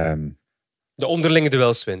de onderlinge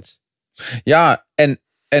duels wint. Ja,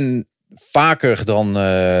 en vaker dan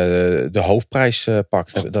de hoofdprijs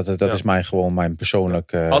pakt. Dat is gewoon mijn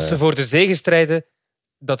persoonlijk... Als ze voor de zege strijden,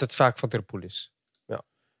 dat het vaak Van der Poel is.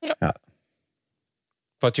 Ja.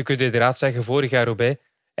 Want je kunt inderdaad zeggen, vorig jaar Roubaix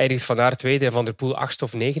eindigt Van Aert tweede en Van der Poel 8e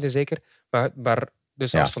of 9e zeker. Maar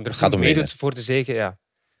dus als Van der Poel meedoet voor de zege, ja.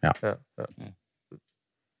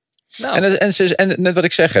 Nou. En net wat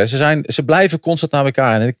ik zeg, ze blijven constant naar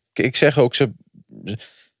elkaar. En ik zeg ook,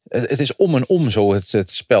 het is om en om zo het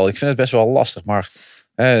spel. Ik vind het best wel lastig. Maar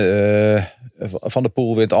Van der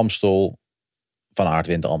Poel wint Amstel. Van Aert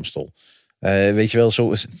wint Amstel. Weet je wel,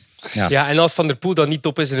 zo is... Ja, en als Van der Poel dan niet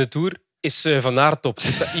top is in de Tour, is Van Aert top.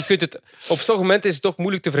 Dus je kunt het, op sommige momenten is het toch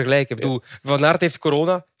moeilijk te vergelijken. Ik bedoel, Van Aert heeft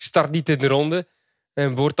corona, start niet in de ronde.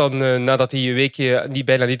 En wordt dan, nadat hij een weekje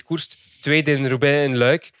bijna niet koerst, tweede in Roubaix en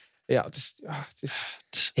Luik. Ja, het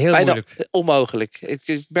is heel moeilijk. Onmogelijk.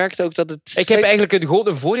 Ik merkte ook dat het... Ik heb eigenlijk gewoon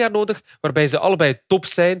een voorjaar nodig waarbij ze allebei top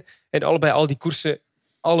zijn en allebei al die koersen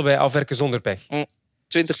afwerken zonder pech.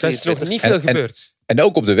 2023. Er is nog niet veel gebeurd. En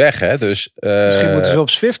ook op de weg, hè. Dus, misschien moeten ze op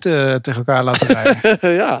Zwift tegen elkaar laten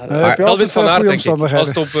rijden. Ja. Maar dan wint Van Aert, denk ik. Als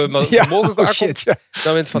het op mogelijk aankomt,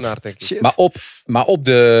 dan wint Van Aert, denk ik. Shit. Maar op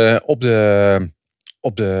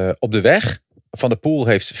de weg, Van der Poel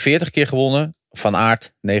heeft 40 keer gewonnen. Van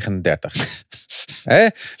Aert 39.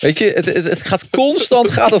 Weet je, het gaat constant,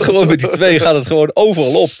 gaat het gewoon met die twee, gaat het gewoon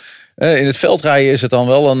overal op. In het veldrijden is het dan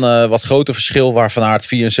wel een wat groter verschil, waar Van Aert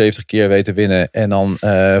 74 keer weet te winnen en dan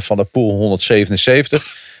Van der Poel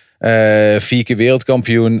 177. 4 keer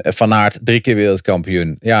wereldkampioen, Van Aert 3 keer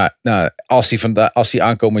wereldkampioen. Ja, nou, als hij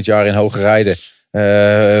aankomend jaar in hoge rijden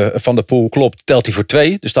Van der Poel klopt, telt hij voor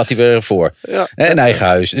 2, dus staat hij weer voor. Ja. En eigen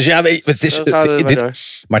huis. Dus ja, weet je, het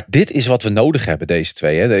is, maar dit is wat we nodig hebben, deze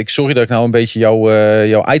twee. Hè. Sorry dat ik nou een beetje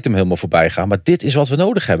jouw item helemaal voorbij ga, maar dit is wat we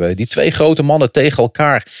nodig hebben. Die twee grote mannen tegen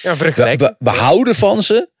elkaar. Ja, we houden van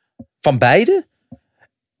ze, van beide.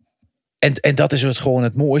 En dat is gewoon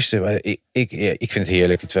het mooiste. Ik vind het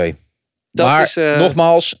heerlijk, die twee. Maar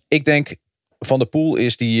nogmaals, ik denk Van der Poel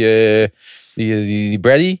is die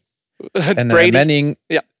Brady. En Manning.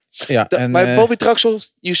 Ja, maar Bobby Traxel,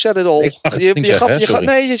 you said it all.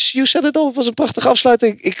 You said it all. Het was een prachtige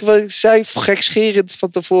afsluiting. Ik zei gekscherend van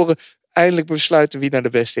tevoren eindelijk besluiten wie nou de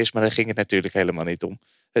beste is. Maar daar ging het natuurlijk helemaal niet om.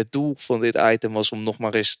 Het doel van dit item was om nog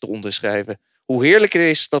maar eens te onderschrijven hoe heerlijk het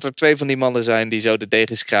is dat er 2 van die mannen zijn die zo de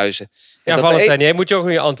degens kruisen. Ja, Valentijn, jij moet je ook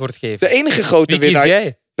een antwoord geven. De enige grote wie winnaar. Kies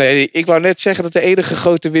jij? Nee, ik wou net zeggen dat de enige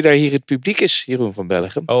grote winnaar hier het publiek is. Jeroen van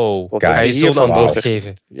Bellegem. Oh, Wat kijk, hij hij is hiervan zo'n antwoord doet.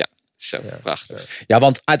 geven. Zo, prachtig. Ja,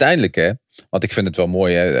 want uiteindelijk, hè, want ik vind het wel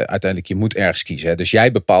mooi, hè, uiteindelijk je moet ergens kiezen. Hè. Dus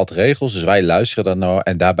jij bepaalt regels, dus wij luisteren dan naar.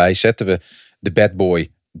 En daarbij zetten we de bad boy,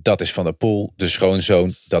 dat is Van der Poel. De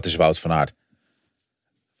schoonzoon, dat is Wout van Aert.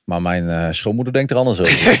 Maar mijn schoonmoeder denkt er anders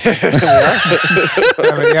over.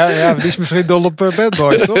 Ja, die is misschien dol op bad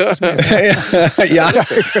boys, toch? Ja.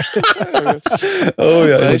 Oh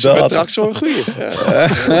ja, Hij is met inderdaad. Traxel een goeie.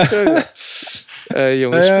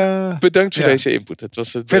 Jongens, bedankt voor ja. deze input. Het was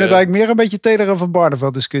Ik vind het eigenlijk meer een beetje Tedera van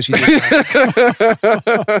Barneveld discussie.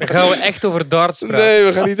 Dan gaan we echt over darts praten. Nee,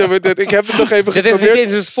 we gaan niet over dit. Ik heb het nog even Dit is niet geprobeerd.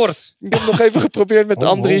 eens een sport. Ik heb het nog even geprobeerd met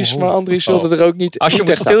Andries. Maar Andries wilde er ook niet. Als je niet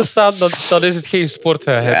moet echt aan. stilstaan, dan is het geen sport.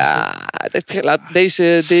 Ja, dit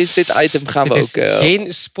item gaan Dit we is ook.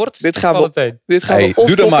 geen sport. Dit gaan we- Valentijn. Dit gaan Hey,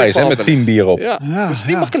 we doe er maar eens hè, met 10 bier op. Ja, Ja, dat is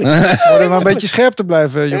niet ja. makkelijk. Om maar een beetje scherp te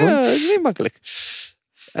blijven, Jeroen. Ja, dat is niet makkelijk.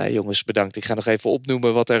 Jongens, bedankt. Ik ga nog even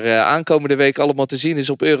opnoemen wat er aankomende week allemaal te zien is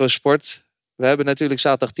op Eurosport. We hebben natuurlijk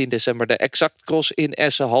zaterdag 10 december de Exact Cross in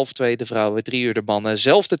Essen. 1:30 de vrouwen, 3 uur de mannen.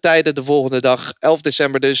 Zelfde tijden de volgende dag, 11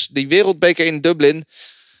 december dus. Die wereldbeker in Dublin.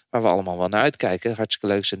 Waar we allemaal wel naar uitkijken. Hartstikke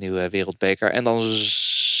leuk, zo'n nieuwe wereldbeker. En dan,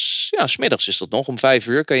 ja, 's middags is dat nog. Om 5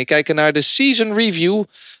 uur kan je kijken naar de season review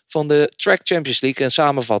van de Track Champions League. Een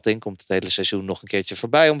samenvatting. Komt het hele seizoen nog een keertje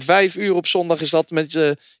voorbij. Om 5 uur op zondag is dat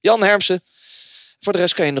met Jan Hermsen. Voor de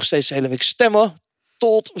rest kan je nog steeds de hele week stemmen.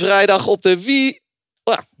 Tot vrijdag op de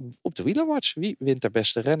Wielerwatch. Wie wint de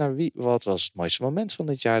beste renner? Wat was het mooiste moment van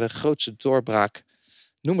dit jaar? De grootste doorbraak?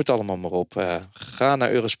 Noem het allemaal maar op. Ga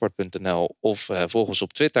naar eurosport.nl of volg ons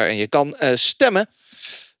op Twitter. En je kan stemmen.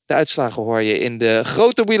 De uitslagen hoor je in de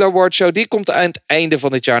grote Wielerwatch Show. Die komt aan het einde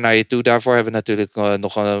van dit jaar naar je toe. Daarvoor hebben we natuurlijk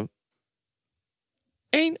nog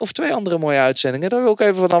 1 of 2 andere mooie uitzendingen. Daar wil ik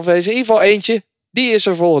even van afwezen. In ieder geval eentje. Die is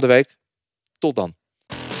er volgende week. Tot dan.